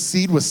whatever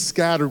seed was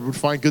scattered would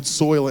find good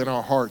soil in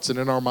our hearts and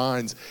in our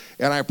minds.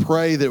 And I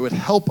pray that it would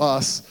help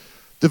us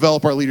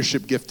develop our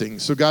leadership gifting.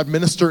 So God,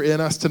 minister in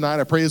us tonight.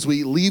 I pray as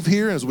we leave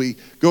here, as we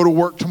go to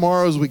work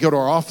tomorrow, as we go to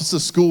our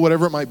offices, school,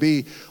 whatever it might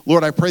be,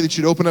 Lord, I pray that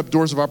you'd open up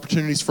doors of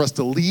opportunities for us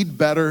to lead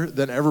better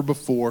than ever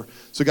before.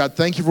 So God,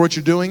 thank you for what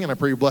you're doing, and I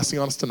pray your blessing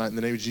on us tonight. In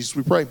the name of Jesus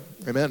we pray.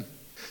 Amen.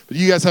 But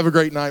you guys have a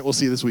great night. We'll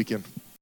see you this weekend.